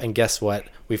mountaintop, and guess what?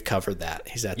 We've covered that.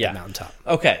 He's at the mountaintop.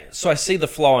 Okay. So I see the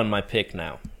flaw in my pick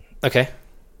now. Okay.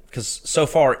 Because so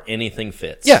far anything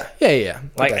fits. Yeah.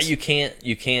 Like you can't.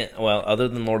 Well, other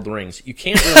than Lord of the Rings, you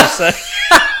can't really say.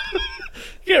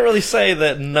 You can't really say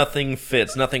that nothing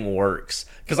fits, nothing works,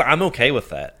 because I'm okay with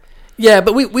that. Yeah,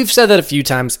 but we've said that a few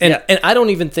times, and I don't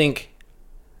even think.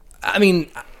 I mean,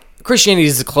 Christianity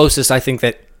is the closest I think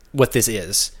that what this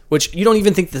is, which you don't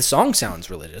even think the song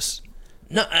sounds religious.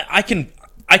 No, I can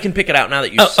I can pick it out now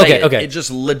that you say it. Okay. It just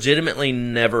legitimately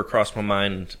never crossed my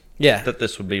mind that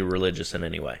this would be religious in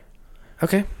any way.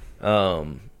 Okay.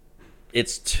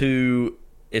 It's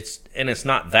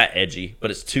not that edgy,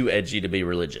 but it's too edgy to be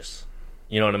religious.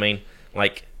 You know what I mean?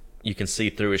 Like, you can see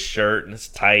through his shirt and it's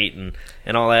tight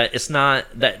and all that. It's not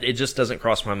that, it just doesn't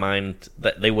cross my mind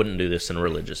that they wouldn't do this in a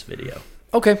religious video.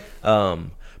 Okay.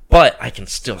 But I can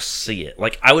still see it.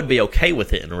 Like, I would be okay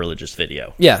with it in a religious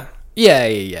video. Yeah.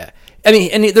 I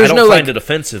mean, and there's I don't no find it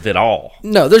offensive at all.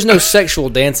 No, there's no sexual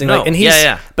dancing. No, and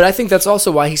yeah. But I think that's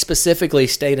also why he specifically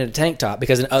stayed in a tank top,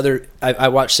 because in I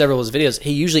watched several of his videos,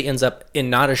 he usually ends up in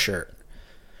not a shirt.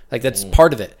 Like, that's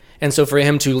part of it. And so for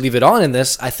him to leave it on in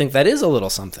this, I think that is a little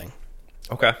something.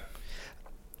 Okay.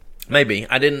 Maybe.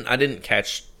 I didn't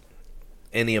catch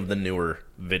any of the newer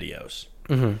videos.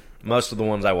 Mm-hmm. Most of the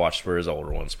ones I watched were his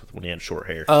older ones when he had short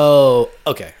hair. Oh,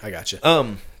 okay. I got you.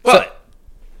 But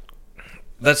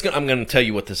I'm going to tell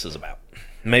you what this is about.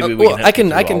 Maybe I can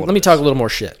let me talk a little more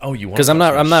shit. Oh, you want? Because I'm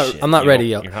not ready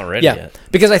yet. You're not ready yet.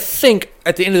 Because I think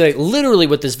at the end of the day, literally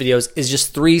what this video is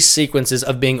just 3 sequences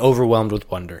of being overwhelmed with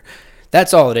wonder.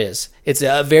 That's all it is. It's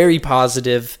a very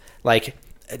positive, like,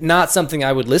 not something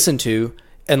I would listen to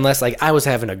unless, like, I was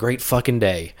having a great fucking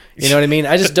day. You know what I mean?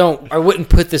 I wouldn't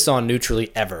put this on neutrally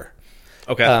ever.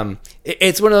 Okay.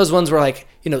 It's one of those ones where, like,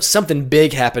 something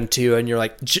big happened to you and you're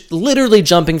like literally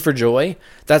jumping for joy.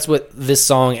 That's what this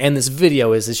song and this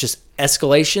video is. It's just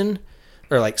escalation,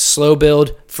 or like slow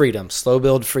build freedom, slow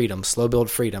build freedom, slow build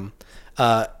freedom.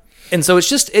 And so it's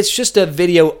just a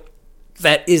video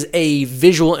that is a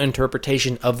visual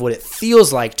interpretation of what it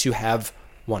feels like to have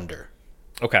wonder.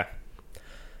 Okay.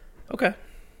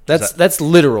 That's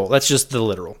literal. That's just the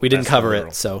literal. We didn't cover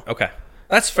it, so. Okay.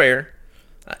 That's fair.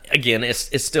 Again, it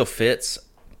still fits,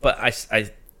 but I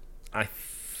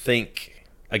think,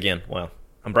 again, well,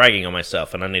 I'm bragging on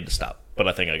myself and I need to stop, but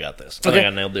I think I got this. I think I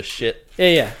nailed this shit.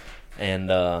 Yeah.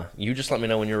 And you just let me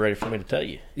know when you're ready for me to tell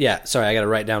you. Yeah, sorry, I got to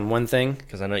write down one thing.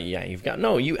 Because I know,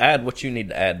 you add what you need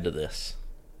to add to this.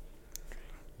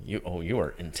 You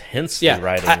are intensely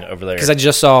writing over there. Because I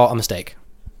just saw a mistake.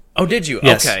 Oh, did you?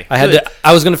 Yes, okay.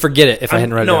 I was going to forget it if I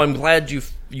hadn't read it. No, I'm glad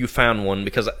you found one,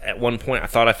 because at one point I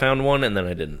thought I found one and then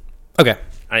I didn't. Okay.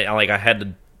 I had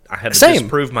to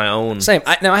disprove my own. Same.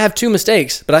 Now I have 2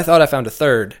 mistakes, but I thought I found a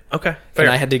third. Okay. Fair.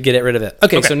 And I had to get rid of it.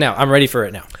 Okay, so now I'm ready for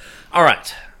it now. All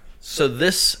right. So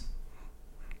this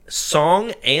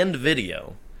song and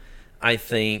video, I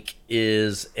think,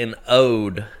 is an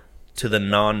ode to the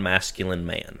non-masculine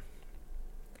man.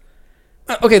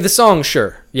 Okay, the song,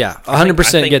 sure. Yeah,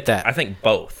 100% get that. I think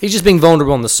both. He's just being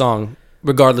vulnerable in the song,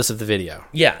 regardless of the video.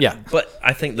 Yeah. But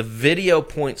I think the video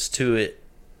points to it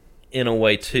in a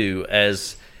way, too,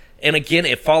 and again,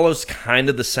 it follows kind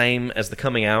of the same as the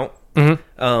coming out,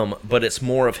 but it's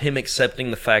more of him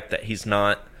accepting the fact that he's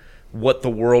not what the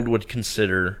world would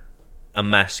consider a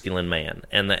masculine man,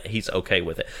 and that he's okay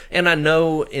with it. And I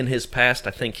know in his past,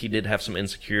 I think he did have some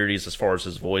insecurities as far as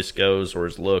his voice goes, or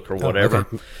his look, or whatever.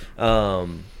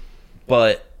 Okay.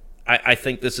 But I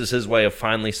think this is his way of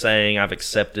finally saying, I've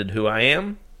accepted who I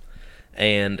am,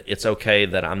 and it's okay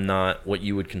that I'm not what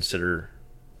you would consider,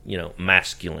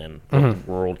 masculine, what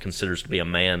the world considers to be a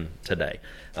man today.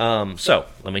 So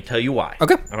let me tell you why.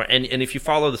 Okay. All right. And if you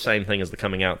follow the same thing as the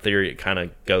coming out theory, it kind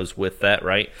of goes with that,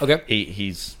 right? Okay.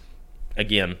 He's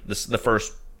again, the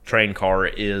first train car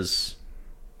is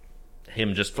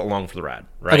him just along for the ride,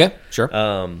 right? Okay, sure.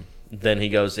 Then he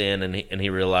goes in and he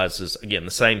realizes, again,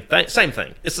 the same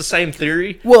thing. It's the same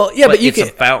theory. Well, yeah, but it's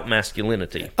about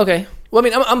masculinity. Okay. Well, I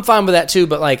mean, I'm fine with that too,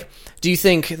 but like, do you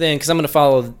think then, because I'm going to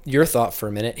follow your thought for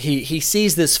a minute, he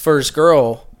sees this first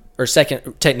girl, or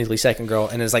technically second girl,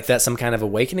 and is like, that's some kind of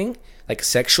awakening, like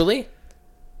sexually?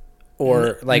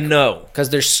 Or like, no, because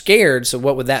they're scared, so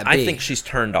what would that be? I think she's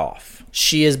turned off.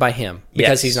 She is by him,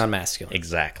 because he's non-masculine.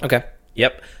 Exactly. Okay.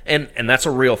 Yep. And that's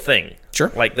a real thing.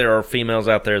 Sure. Like, there are females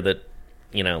out there that,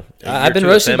 I've been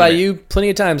roasted by you plenty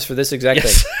of times for this exact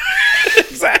thing.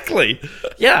 Exactly.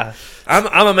 Yeah.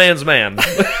 I'm a man's man.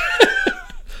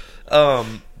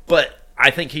 But I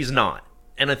think he's not.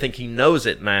 And I think he knows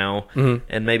it now,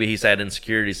 and maybe he's had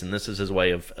insecurities, and this is his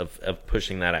way of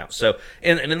pushing that out. So,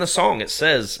 and in the song it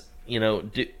says,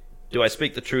 do I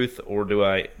speak the truth, or do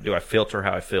I filter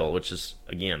how I feel? Which is,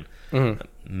 again,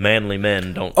 manly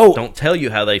men don't tell you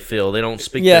how they feel. They don't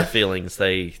speak their feelings.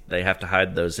 They have to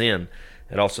hide those in.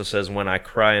 It also says, when I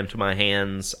cry into my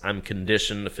hands, I'm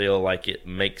conditioned to feel like it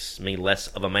makes me less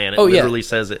of a man. It literally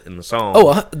says it in the song.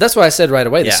 Oh, that's what I said right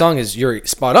away. The song is, you're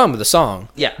spot on with the song.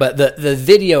 Yeah. But the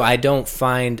video, I don't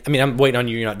find, I mean, I'm waiting on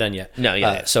you. You're not done yet. No,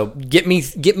 yeah. So get me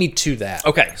to that.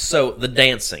 Okay, so the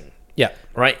dancing. Yeah.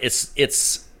 Right?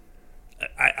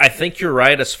 I think you're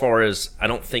right as far as I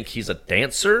don't think he's a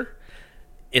dancer.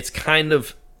 It's kind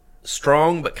of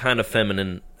strong but kind of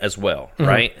feminine as well,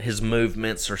 right? His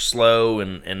movements are slow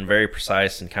and very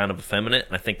precise and kind of effeminate,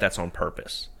 and I think that's on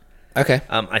purpose. Okay.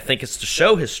 I think it's to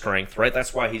show his strength, right?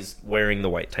 That's why he's wearing the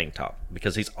white tank top,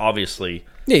 because he's obviously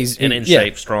an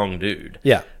in-shape, strong dude.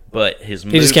 Yeah. But he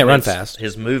just can't run fast.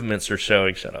 His movements are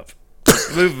showing... Shut up.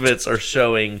 His movements are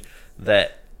showing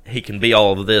that he can be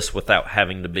all of this without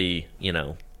having to be,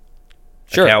 a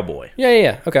cowboy.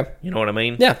 Yeah. Okay. You know what I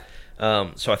mean? Yeah.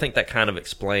 So I think that kind of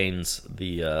explains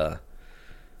the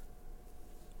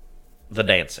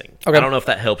dancing. Okay. I don't know if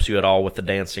that helps you at all with the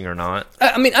dancing or not.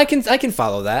 I mean, I can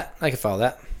follow that.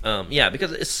 Yeah,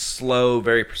 because it's slow,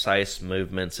 very precise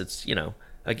movements. It's,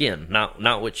 again,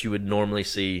 not what you would normally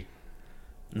see.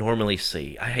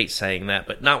 I hate saying that,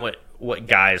 but not what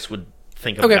guys would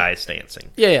think of guys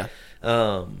dancing. Yeah.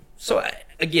 So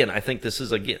I think this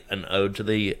is an ode to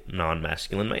the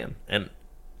non-masculine man, and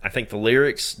I think the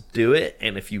lyrics do it.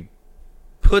 And if you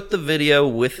put the video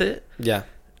with it,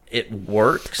 it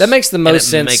works. That makes the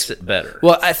most sense. Makes it better.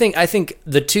 Well, I think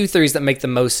the two theories that make the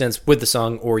most sense with the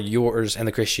song are yours and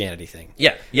the Christianity thing.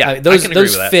 Yeah.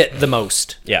 Those fit the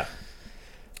most. Yeah.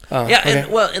 Okay.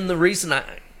 And the reason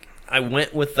I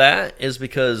went with that is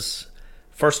because,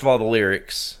 first of all, the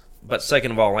lyrics, but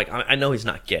second of all, I know he's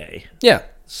not gay. Yeah.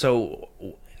 So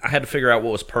I had to figure out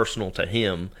what was personal to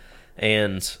him,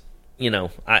 and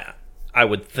I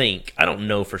would think, I don't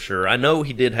know for sure. I know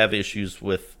he did have issues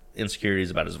with insecurities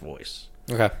about his voice.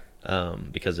 Okay.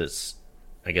 Because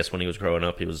I guess when he was growing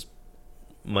up, he was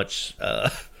much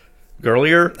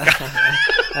girlier.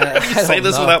 I say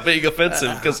this without being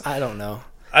offensive, because I don't know.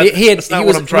 He was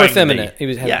more feminine.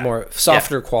 He had more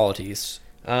softer qualities.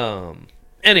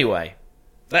 Anyway,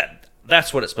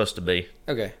 that's what it's supposed to be.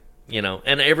 Okay.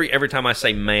 And every time I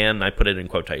say man, I put it in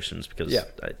quotations because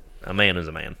a man is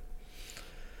a man.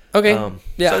 Okay. So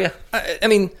yeah. I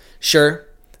mean, sure.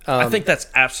 I think that's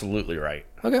absolutely right.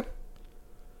 Okay.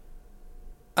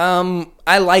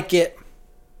 I like it.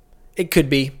 It could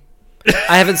be.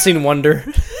 I haven't seen Wonder.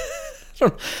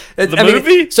 The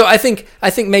movie? So I think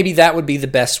maybe that would be the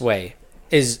best way.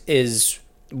 Is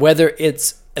whether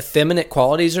it's effeminate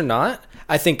qualities or not.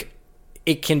 I think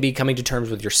it can be coming to terms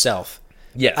with yourself.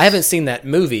 Yes. I haven't seen that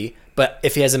movie, but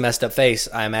if he has a messed up face,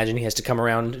 I imagine he has to come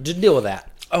around to deal with that.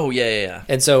 Oh yeah.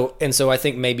 And so I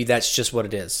think maybe that's just what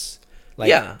it is.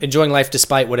 Enjoying life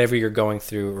despite whatever you're going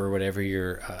through or whatever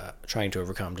you're trying to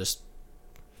overcome. Just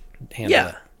handle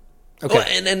it. Okay. Well,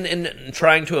 and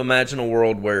trying to imagine a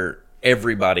world where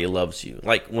everybody loves you.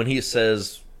 Like when he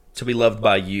says to be loved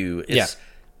by you, it's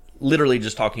literally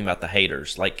just talking about the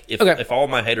haters. Like if all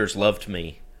my haters loved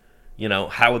me,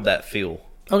 how would that feel?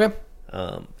 Okay.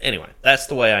 Anyway, that's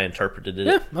the way I interpreted it.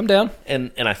 Yeah, I'm down.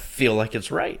 And I feel like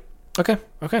it's right. Okay.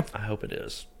 I hope it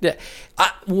is. Yeah.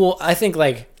 I think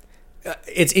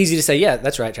it's easy to say, yeah,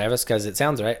 that's right, Travis, because it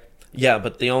sounds right. Yeah,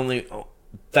 but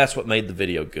that's what made the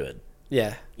video good.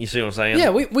 Yeah. You see what I'm saying? Yeah,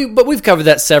 we've covered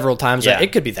that several times. Yeah.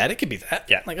 It could be that. It could be that.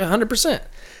 Yeah. 100%.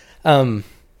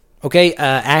 Okay,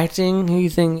 acting. Who you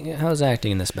think? How's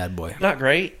acting in this bad boy? Not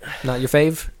great. Not your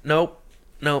fave? Nope.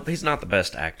 He's not the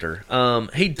best actor.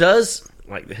 He does,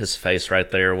 his face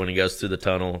right there when he goes through the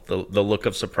tunnel, the look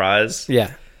of surprise.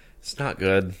 Yeah. It's not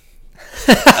good.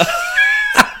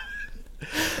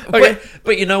 Okay.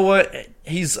 But you know what?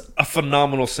 He's a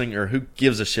phenomenal singer. Who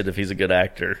gives a shit if he's a good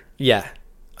actor? Yeah.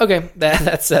 Okay,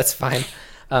 that's fine.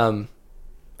 I'm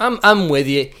with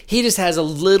you. He just has a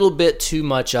little bit too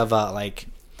much of a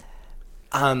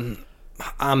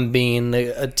I'm being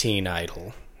a teen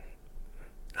idol.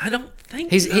 I don't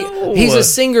think he's a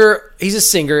singer. He's a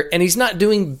singer, and he's not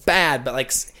doing bad. But I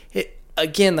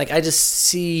just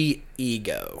see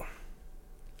ego.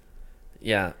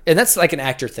 Yeah, and that's an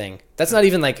actor thing. That's not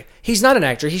even he's not an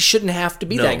actor. He shouldn't have to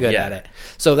be that good at it.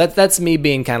 So that's me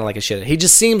being kind of like a shit. He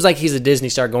just seems like he's a Disney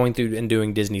star going through and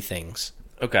doing Disney things.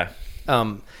 Okay.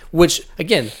 Which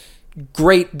again,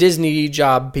 great Disney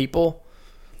job, people.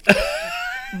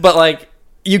 But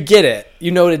you get it.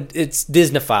 It's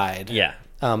Disneyfied. Yeah.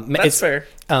 That's fair.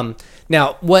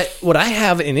 Now, what I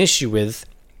have an issue with,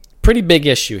 pretty big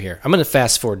issue here. I'm going to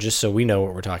fast forward just so we know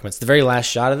what we're talking about. It's the very last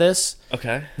shot of this.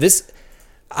 Okay.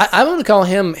 I'm going to call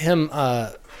him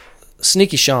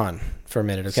Sneaky Shawn for a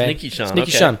minute, okay? Sneaky Shawn,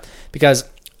 Sneaky Shawn. Because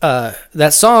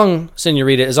that song,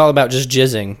 Senorita, is all about just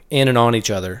jizzing in and on each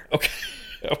other.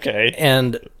 Okay.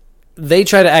 And they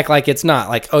try to act like it's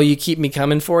not. Oh, you keep me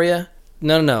coming for you?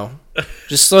 No.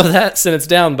 Just slow that sentence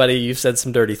down, buddy. You've said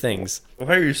some dirty things.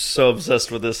 Why are you so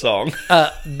obsessed with this song?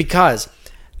 Because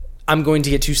I'm going to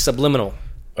get too subliminal.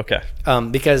 Okay.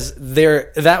 Because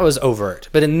that was overt.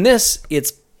 But in this,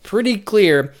 it's pretty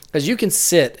clear because you can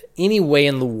sit any way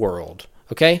in the world.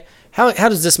 Okay, how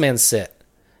does this man sit?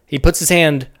 He puts his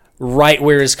hand right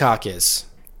where his cock is.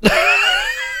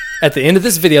 At the end of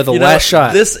this video, the last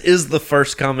shot. This is the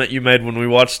first comment you made when we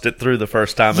watched it through the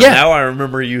first time. And now I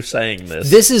remember you saying this.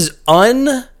 This is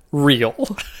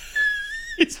unreal.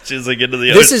 He's jizzing into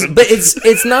the ocean. But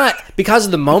it's not because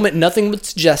of the moment. Nothing would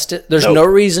suggest it. There's no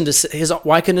reason to.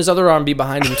 Why couldn't his other arm be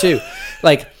behind him too?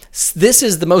 Like, this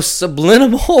is the most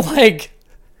subliminal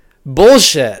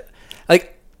bullshit.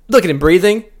 Like, look at him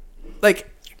breathing.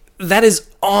 Like, that is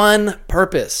on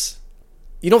purpose.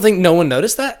 You don't think no one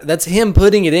noticed that? That's him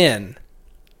putting it in.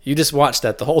 You just watched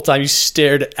that the whole time. You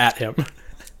stared at him.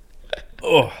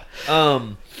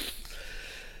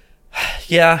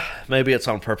 Yeah, maybe it's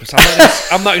on purpose.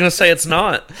 I'm not going to say it's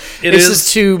not. This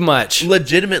is too much.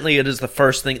 Legitimately, it is the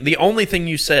first thing. The only thing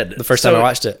you said. The first time I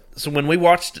watched it. So when we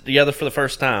watched it together for the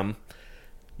first time,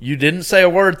 you didn't say a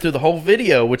word through the whole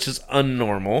video, which is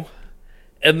unnormal.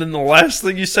 And then the last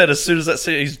thing you said, as soon as that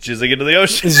scene, he's jizzing into the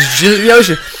ocean. He's jizzing into the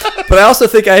ocean. But I also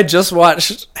think I had just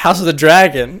watched House of the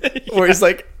Dragon, where he's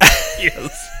like...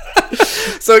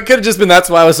 Yes. So it could have just been that's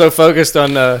why I was so focused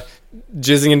on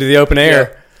jizzing into the open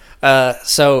air. Yeah.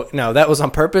 So, no, that was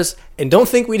on purpose. And don't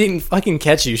think we didn't fucking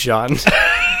catch you, Shawn.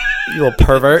 You little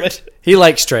pervert. He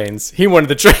likes trains. He wanted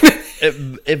the train.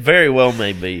 It very well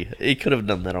may be. He could have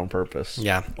done that on purpose.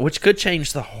 Yeah. Which could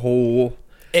change the whole...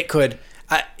 It could...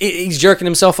 he's jerking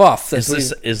himself off. Is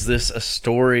this a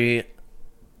story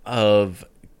of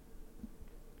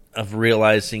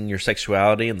realizing your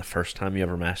sexuality and the first time you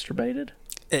ever masturbated?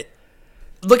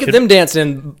 Look at them dancing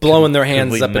and blowing their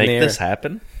hands up in the air. Could we make this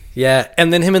happen? Yeah,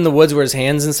 and then him in the woods where his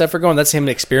hands and stuff are going. That's him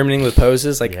experimenting with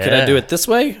poses. Like, could I do it this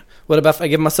way? What about if I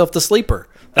give myself the sleeper?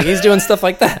 Like, he's doing stuff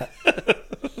like that.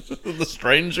 The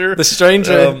stranger.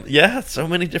 Yeah, so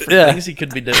many different things he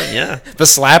could be doing. Yeah, the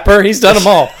slapper. He's done them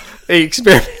all. He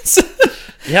experiments.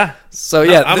 Yeah. So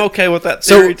yeah, I'm okay with that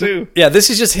theory too. Yeah, this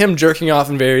is just him jerking off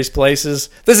in various places.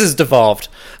 This is devolved.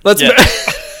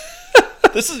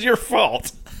 This is your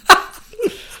fault.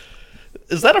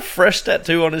 Is that a fresh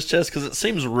tattoo on his chest? Because it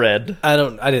seems red. I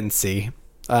didn't see.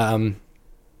 Okay,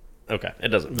 it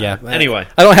doesn't matter. Yeah. Anyway,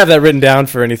 I don't have that written down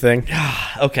for anything.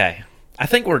 Okay. I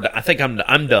think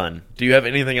I'm done. Do you have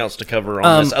anything else to cover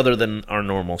on this other than our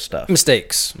normal stuff?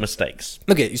 Mistakes.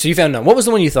 Okay, so you found none. What was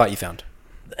the one you thought you found?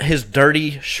 His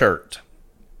dirty shirt.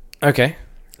 Okay.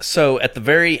 So at the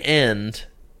very end,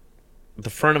 the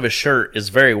front of his shirt is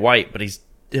very white, but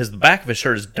the back of his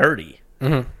shirt is dirty.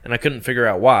 Mm-hmm. And I couldn't figure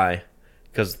out why,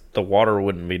 because the water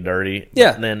wouldn't be dirty.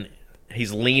 Yeah. And then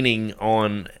he's leaning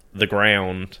on the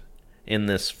ground in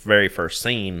this very first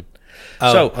scene.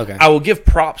 Okay. I will give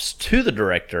props to the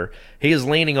director. He is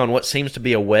leaning on what seems to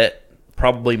be a wet,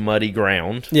 probably muddy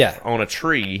ground on a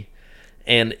tree.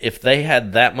 And if they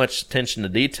had that much attention to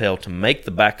detail to make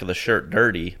the back of the shirt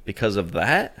dirty because of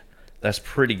that, that's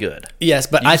pretty good. Yes,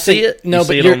 but I see it. No,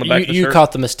 but you shirt?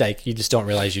 Caught the mistake. You just don't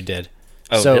realize you did.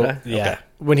 Oh, so, did I? Yeah. Okay.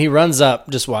 When he runs up,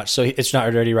 just watch. So it's not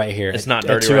dirty right here. It's not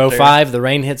dirty at 205, the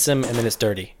rain hits him, and then it's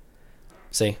dirty.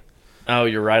 See? Oh,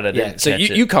 you're right. I didn't catch it.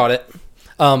 So you caught it.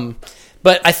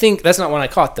 But I think that's not one I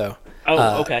caught, though.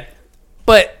 Oh, okay.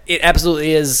 But it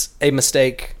absolutely is a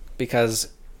mistake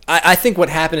because I think what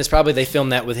happened is probably they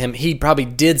filmed that with him. He probably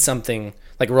did something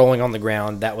like rolling on the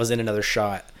ground that was in another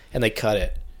shot, and they cut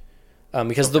it.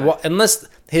 Because unless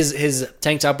his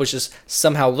tank top was just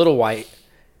somehow a little white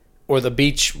or the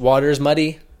beach water is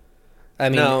muddy. I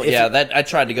mean, I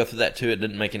tried to go through that too. It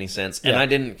didn't make any sense. And I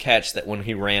didn't catch that when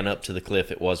he ran up to the cliff,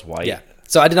 it was white. Yeah.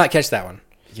 So I did not catch that one.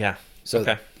 Yeah. So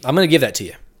okay. I'm going to give that to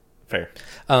you. Fair.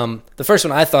 The first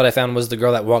one I thought I found was the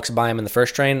girl that walks by him in the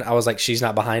first train. I was like, she's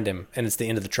not behind him, and it's the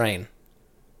end of the train.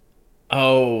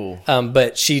 Oh.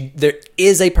 But there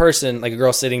is a person, like a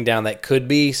girl sitting down that could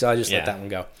be, so I just let that one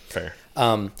go. Fair.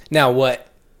 Now, what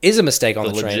is a mistake on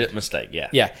the train? Legit mistake, yeah.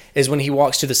 Yeah, is when he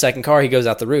walks to the second car, he goes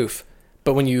out the roof.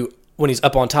 But when he's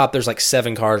up on top, there's like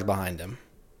 7 cars behind him.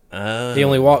 Oh. He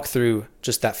only walked through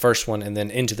just that first one and then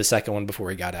into the second one before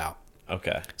he got out.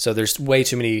 Okay. So there's way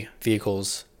too many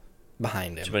vehicles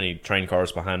behind him. Too many train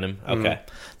cars behind him? Okay.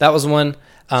 Mm-hmm. That was one.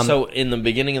 So in the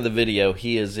beginning of the video,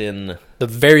 he is in... the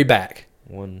very back.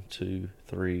 1, 2,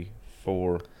 3,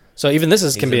 4... So even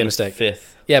this can be a mistake.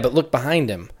 5th. Yeah, but look behind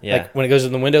him. Yeah. Like when it goes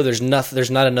in the window, there's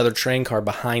not another train car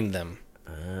behind them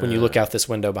when you look out this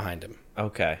window behind him.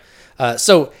 Okay.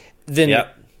 So then...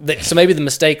 so maybe the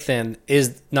mistake then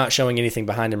is not showing anything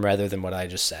behind him rather than what I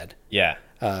just said. Yeah.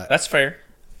 That's fair.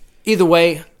 Either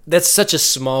way, that's such a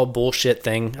small bullshit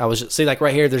thing. Like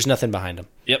right here, there's nothing behind him.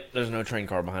 Yep, there's no train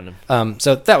car behind him.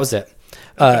 So that was it.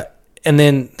 And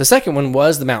then the second one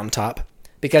was the mountaintop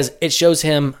because it shows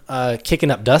him kicking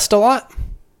up dust a lot.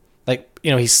 Like,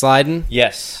 he's sliding.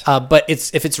 Yes. But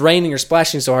if it's raining or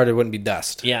splashing so hard, it wouldn't be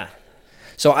dust. Yeah.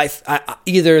 So I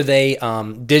either they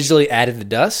digitally added the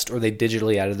dust or they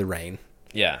digitally added the rain.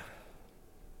 Yeah.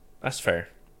 That's fair.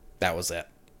 That was it.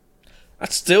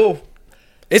 That's still...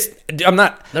 I'm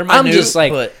not... They're minute, I'm just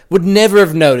like... but... Would never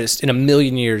have noticed in a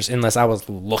million years unless I was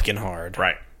looking hard.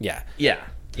 Right. Yeah. Yeah.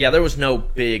 Yeah, there was no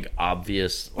big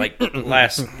obvious... Like,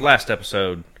 last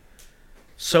episode,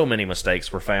 so many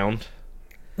mistakes were found.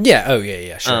 Yeah. Oh,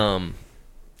 yeah, sure.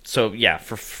 So, yeah,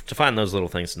 to find those little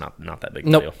things is not that big of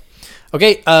a Nope. deal.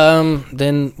 Okay,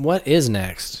 then what is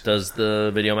next? Does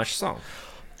the video match the song?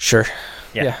 Sure.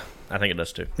 Yeah. I think it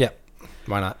does, too. Yeah.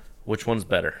 Why not? Which one's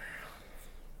better?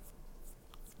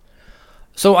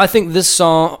 So I think this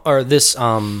song or this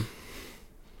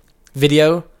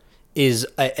video is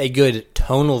a good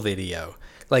tonal video.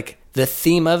 Like the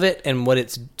theme of it and what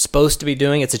it's supposed to be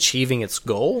doing, it's achieving its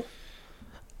goal.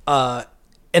 And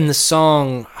the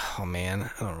song, oh man,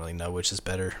 I don't really know which is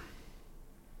better.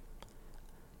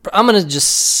 But I'm gonna just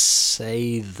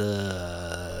say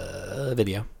the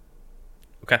video.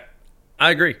 Okay.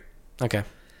 I agree. Okay.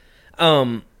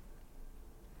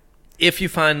 If you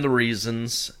find the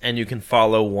reasons and you can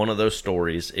follow one of those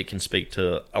stories, it can speak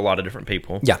to a lot of different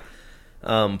people. Yeah.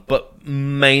 But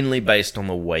mainly based on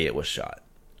the way it was shot.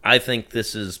 I think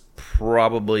this is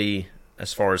probably,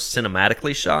 as far as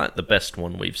cinematically shot, the best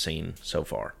one we've seen so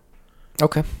far.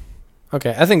 Okay.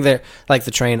 I think they're like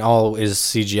the train all is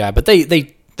CGI, but they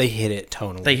hit it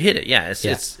tonally. They hit it, yeah.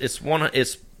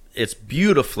 It's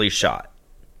beautifully shot.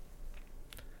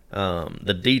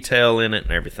 The detail in it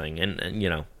and everything, and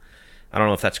I don't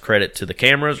know if that's credit to the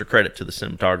cameras or credit to the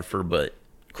cinematographer, but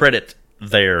credit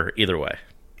there either way.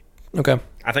 Okay.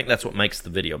 I think that's what makes the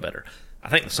video better. I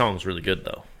think the song's really good,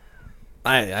 though.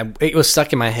 It was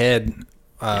stuck in my head,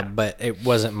 but it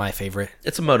wasn't my favorite.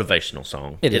 It's a motivational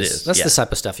song. It is. That's the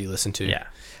type of stuff you listen to. Yeah.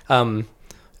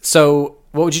 So,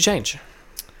 what would you change?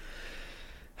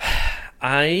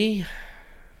 I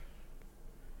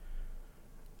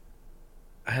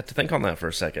had to think on that for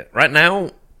a second. Right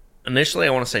now, initially, I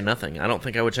want to say nothing. I don't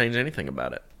think I would change anything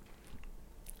about it.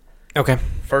 Okay.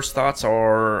 First thoughts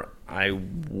are I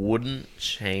wouldn't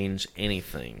change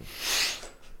anything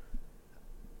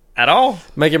at all.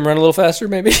 Make him run a little faster,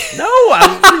 maybe?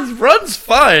 No, he runs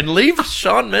fine. Leave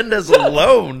Shawn Mendes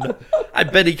alone. I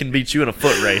bet he can beat you in a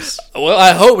foot race. Well,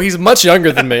 I hope he's much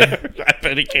younger than me. I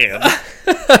bet he can.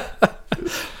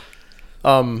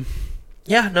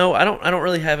 Yeah, no, I don't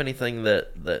really have anything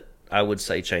that I would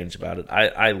say change about it.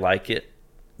 I like it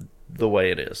the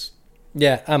way it is.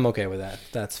 Yeah, I'm okay with that.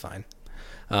 That's fine.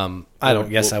 I don't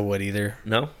guess I would either.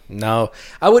 No? No.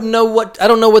 I wouldn't know I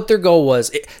don't know what their goal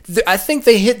was. I think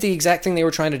they hit the exact thing they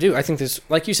were trying to do. I think this,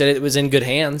 like you said, it was in good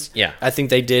hands. Yeah. I think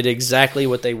they did exactly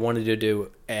what they wanted to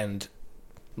do and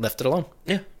left it alone.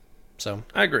 Yeah. So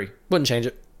I agree. Wouldn't change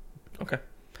it. Okay.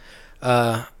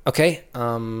 Okay.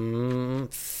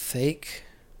 Fake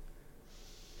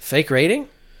rating?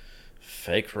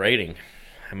 Fake rating.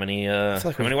 How many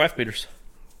wife beaters?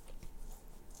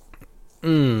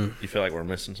 You feel like we're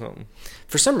missing something?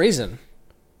 For some reason.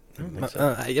 I don't think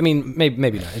so. I mean,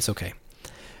 maybe not. It's okay.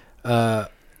 Okay.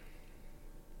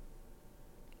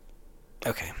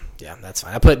 Yeah, that's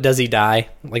fine. I put does he die?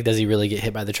 Like, does he really get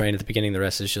hit by the train at the beginning? The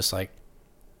rest is just like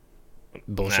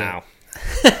bullshit. Now.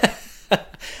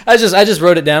 I just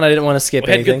wrote it down. I didn't want to skip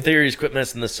We had anything. good theories. Quit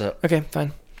messing this up. Okay,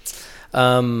 fine.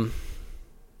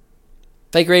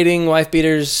 Fake rating, wife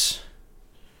beaters.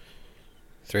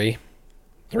 3.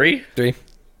 3? 3.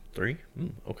 3?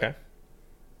 Okay.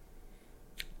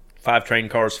 5 train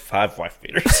cars, 5 wife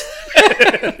beaters.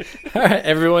 All right,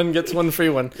 everyone gets one free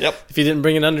one. Yep. If you didn't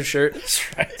bring an undershirt,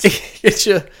 That's right. get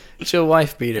your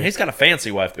wife beater. He's got a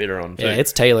fancy wife beater on, too. Yeah,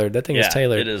 it's tailored. That thing is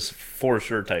tailored. It is for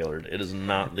sure tailored. It is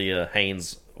not the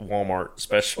Hanes Walmart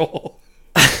special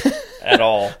at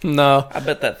all. No. I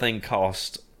bet that thing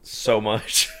cost so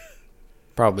much.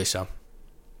 Probably so.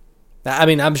 I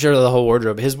mean, I'm sure the whole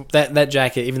wardrobe. That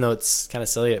jacket, even though it's kind of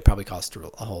silly, it probably cost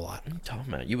a whole lot. What are you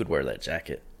talking about? You would wear that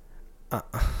jacket. I'd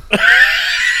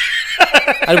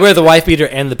wear the wife beater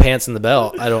and the pants and the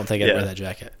belt. I don't think I'd wear that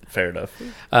jacket. Fair enough.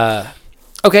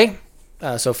 Okay.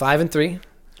 So 5 and 3.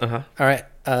 Uh-huh. All right.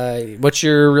 What's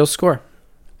your real score?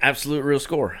 Absolute real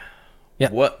score. Yeah.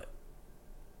 What?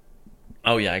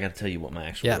 Oh yeah, I got to tell you what my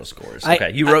actual real score is.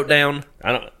 You wrote down.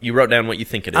 You wrote down what you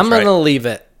think it is. I'm right? gonna leave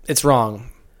it. It's wrong,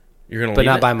 You're gonna, but leave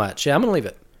not it? by much. Yeah, I'm gonna leave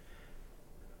it.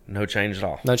 No change at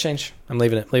all. No change. I'm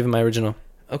leaving it. Leaving my original.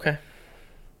 Okay.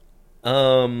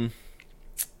 5.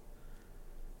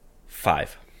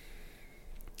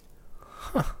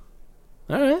 All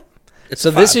right. It's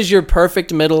So 5. this is your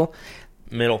perfect middle.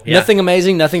 Middle. Yeah. Nothing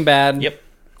amazing, nothing bad. Yep.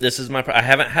 This is my. I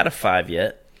haven't had a 5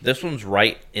 yet. This one's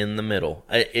right in the middle.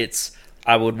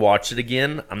 I would watch it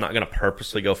again. I'm not gonna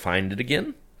purposely go find it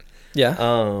again. Yeah.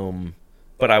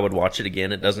 But I would watch it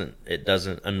again. It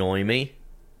doesn't annoy me.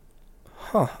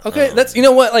 Huh. Okay. That's, you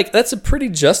know what? Like, that's a pretty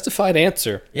justified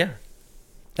answer. Yeah.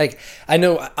 Like, I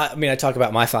know. I mean, I talk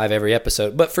about my 5 every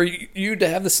episode, but for you to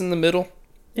have this in the middle,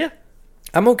 Yeah.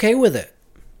 I'm okay with it.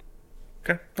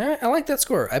 Okay. All right. I like that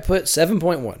score. I put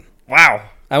 7.1. Wow.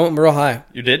 I went real high.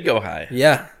 You did go high.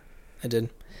 Yeah, I did.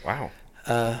 Wow.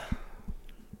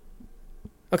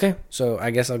 Okay, so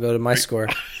I guess I'll go to my score.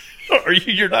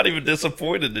 You're not even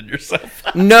disappointed in yourself?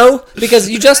 No, because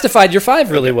you justified your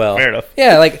 5 really well. Fair enough.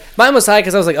 Yeah, like mine was high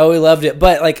because I was like, oh, we loved it,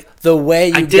 but like the way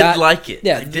you I did like it.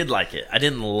 Yeah, I did like it. I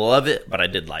didn't love it, but I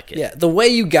did like it. Yeah, the way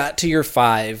you got to your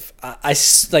 5, I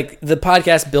like the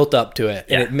podcast built up to it,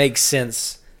 and Yeah. it makes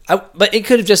sense. But it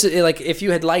could have just like if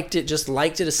you had liked it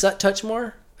a touch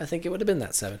more. I think it would have been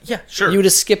that 7. Yeah, sure. You would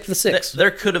have skipped the 6.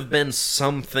 There could have been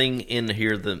something in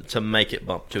here to make it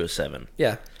bump to a 7.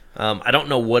 Yeah. I don't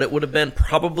know what it would have been.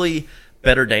 Probably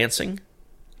better dancing.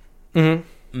 Mm-hmm.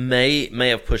 May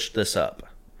have pushed this up.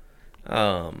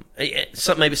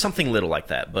 Maybe something little like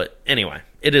that. But anyway,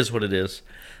 it is what it is.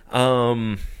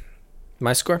 My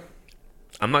score?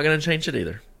 I'm not going to change it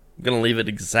either. I'm going to leave it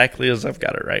exactly as I've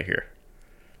got it right here.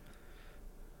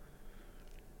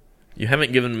 You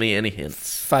haven't given me any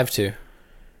hints. 5.2.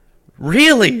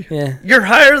 Really? Yeah. You're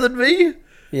higher than me?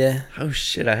 Yeah. Oh,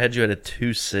 shit. I had you at a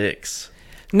 2.6.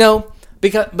 No,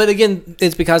 but again,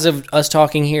 it's because of us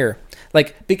talking here.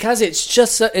 Like, because it's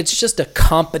just a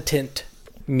competent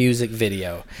music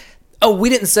video. Oh, we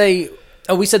didn't say...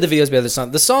 Oh, we said the video's better than the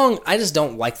song. The song, I just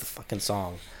don't like the fucking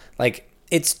song. Like,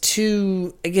 it's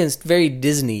too... Again, it's very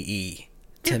Disney-y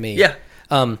to me. Yeah.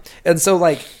 And so,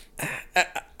 like...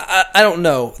 I don't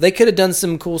know. They could have done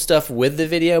some cool stuff with the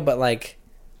video, but like,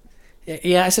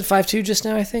 yeah, I said 5.2 just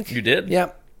now. I think You did?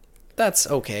 Yeah, that's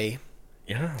okay.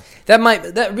 Yeah.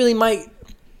 That really might.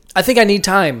 I think I need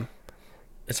time.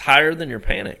 It's higher than your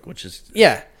Panic, which is...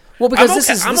 Yeah. Well,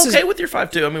 because I'm okay with your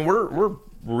 5.2. I mean, we're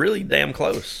really damn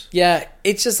close. Yeah,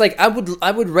 it's just like I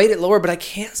would rate it lower, but I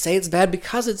can't say it's bad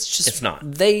because it's not.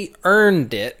 They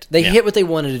earned it. They hit what they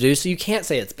wanted to do, so you can't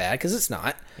say it's bad because it's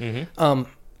not. Mm-hmm.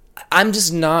 I'm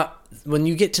just not. When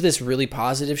you get to this really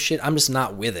positive shit, I'm just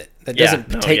not with it. That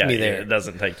doesn't take me there. It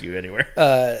doesn't take you anywhere.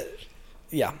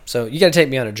 Yeah, so you got to take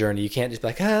me on a journey. You can't just be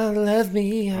like, "Oh, love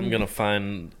me." I'm gonna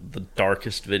find the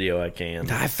darkest video I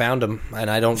can. I found them, and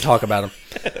I don't talk about them.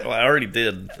 Well, I already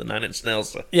did the 9 Inch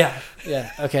Nails. Yeah.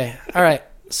 Okay. All right.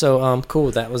 So,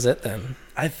 cool. That was it then.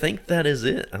 I think that is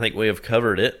it. I think we have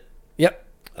covered it. Yep.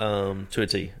 To a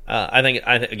T.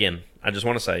 Again, I just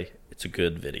want to say it's a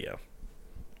good video.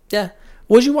 Yeah.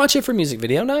 Would you watch it for music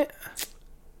video night?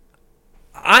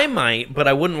 I might, but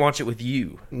I wouldn't watch it with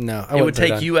you. No, it would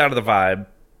take you out of the vibe.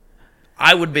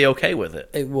 I would be okay with it.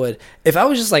 It would. If I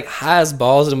was just like high as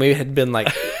balls and we had been like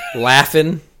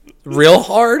laughing real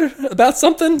hard about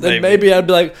something, then maybe I'd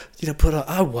be like,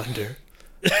 I wonder.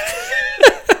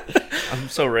 I'm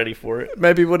so ready for it.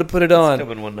 Maybe would have put it on. It's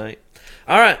coming one night.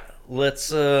 All right,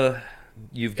 let's.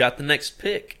 You've got the next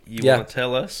pick. You want to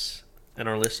tell us and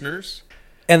our listeners?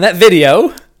 And that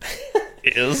video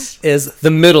is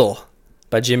The Middle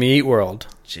by Jimmy Eat World.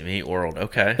 Jimmy Eat World.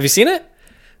 Okay. Have you seen it?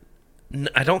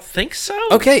 I don't think so.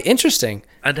 Okay, interesting.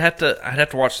 I'd have to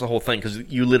watch the whole thing because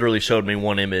you literally showed me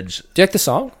one image. Do you like the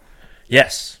song?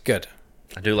 Yes. Good.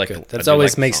 I do like it. That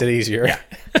always makes it easier. Yeah.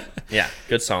 Yeah.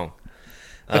 Good song.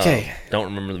 Okay. Don't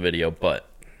remember the video, but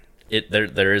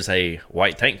there is a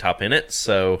white tank top in it,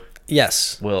 so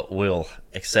yes, we'll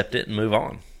accept it and move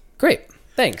on. Great.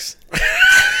 Thanks.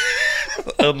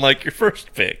 Unlike your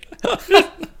first pick.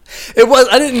 It was.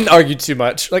 I didn't argue too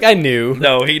much. Like I knew.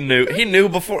 No, he knew. He knew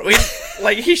before.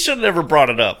 He should have never brought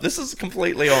it up. This is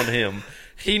completely on him.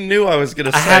 He knew I was going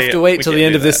to say it. I have to wait till the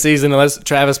end of this season unless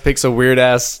Travis picks a weird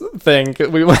ass thing.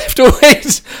 We might have to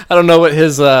wait. I don't know what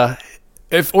his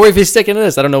if he's sticking to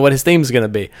this. I don't know what his theme's going to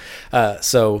be.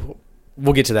 So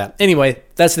we'll get to that. Anyway,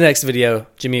 that's the next video.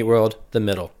 Jimmy Eat World, The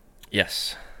Middle.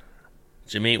 Yes.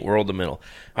 Jimmy Eat World, The Middle.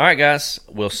 All right, guys.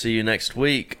 We'll see you next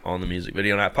week on the Music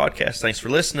Video Night Podcast. Thanks for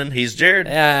listening. He's Jared.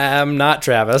 I'm not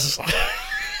Travis.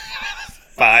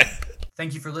 Bye.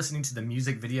 Thank you for listening to the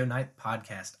Music Video Night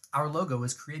Podcast. Our logo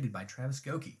was created by Travis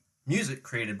Goki. Music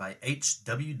created by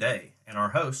H.W. Day. And our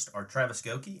hosts are Travis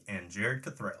Goki and Jared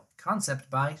Cothrell. Concept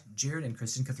by Jared and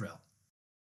Kristen Cothrell.